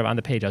listener of On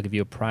the Page, I'll give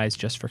you a prize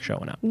just for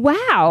showing up.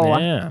 Wow.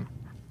 Yeah.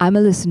 I'm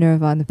a listener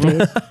of On the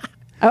Page.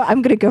 Oh,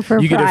 I'm going to go for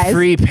a You prize. get a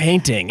free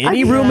painting.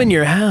 Any room in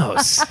your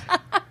house.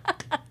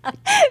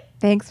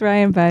 Thanks,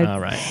 Ryan Buds. All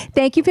right.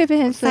 Thank you, Pippa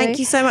Hinchley. Thank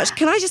you so much.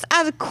 Can I just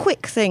add a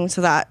quick thing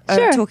to that?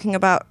 Sure. Talking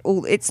about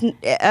all it's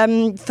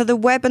for the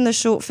web and the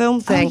short film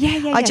thing.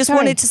 yeah, I just sorry.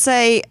 wanted to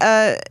say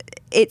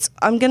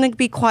I'm going to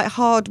be quite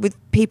hard with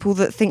people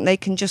that think they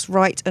can just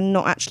write and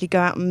not actually go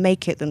out and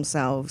make it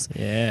themselves.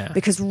 Yeah.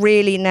 Because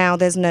really now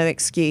there's no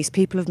excuse.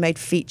 People have made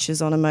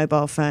features on a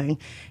mobile phone.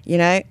 You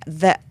know,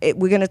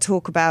 we're going to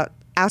talk about,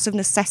 out of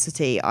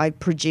necessity, I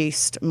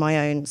produced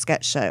my own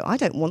sketch show. I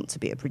don't want to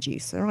be a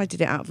producer. I did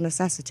it out of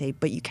necessity,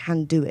 but you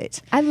can do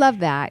it. I love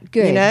that.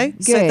 Good. You know,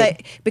 Good. so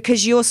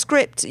because your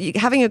script,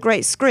 having a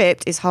great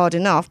script is hard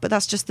enough, but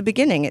that's just the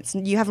beginning.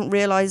 You haven't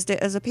realized it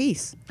as a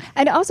piece.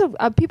 And also,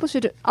 people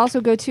should also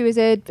go to, is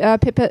it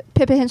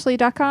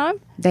PippaHinchley.com?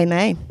 They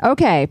may.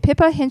 Okay,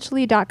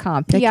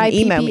 PippaHinchley.com. They can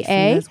email me from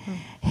there as well.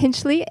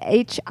 Hinchley,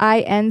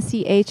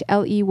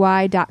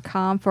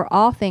 HINCHLEY.com for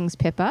all things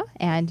Pippa.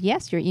 And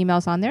yes, your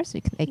email's on there,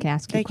 so they can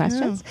ask you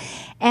questions.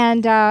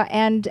 And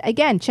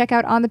again, check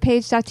out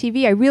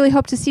onthepage.tv. I really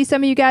hope to see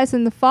some of you guys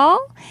in the fall.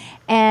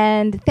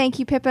 And thank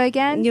you, Pippa,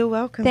 again. You're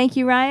welcome. Thank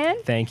you, Ryan.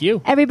 Thank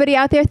you. Everybody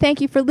out there, thank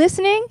you for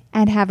listening,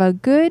 and have a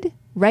good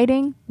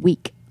writing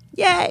week.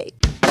 Yay!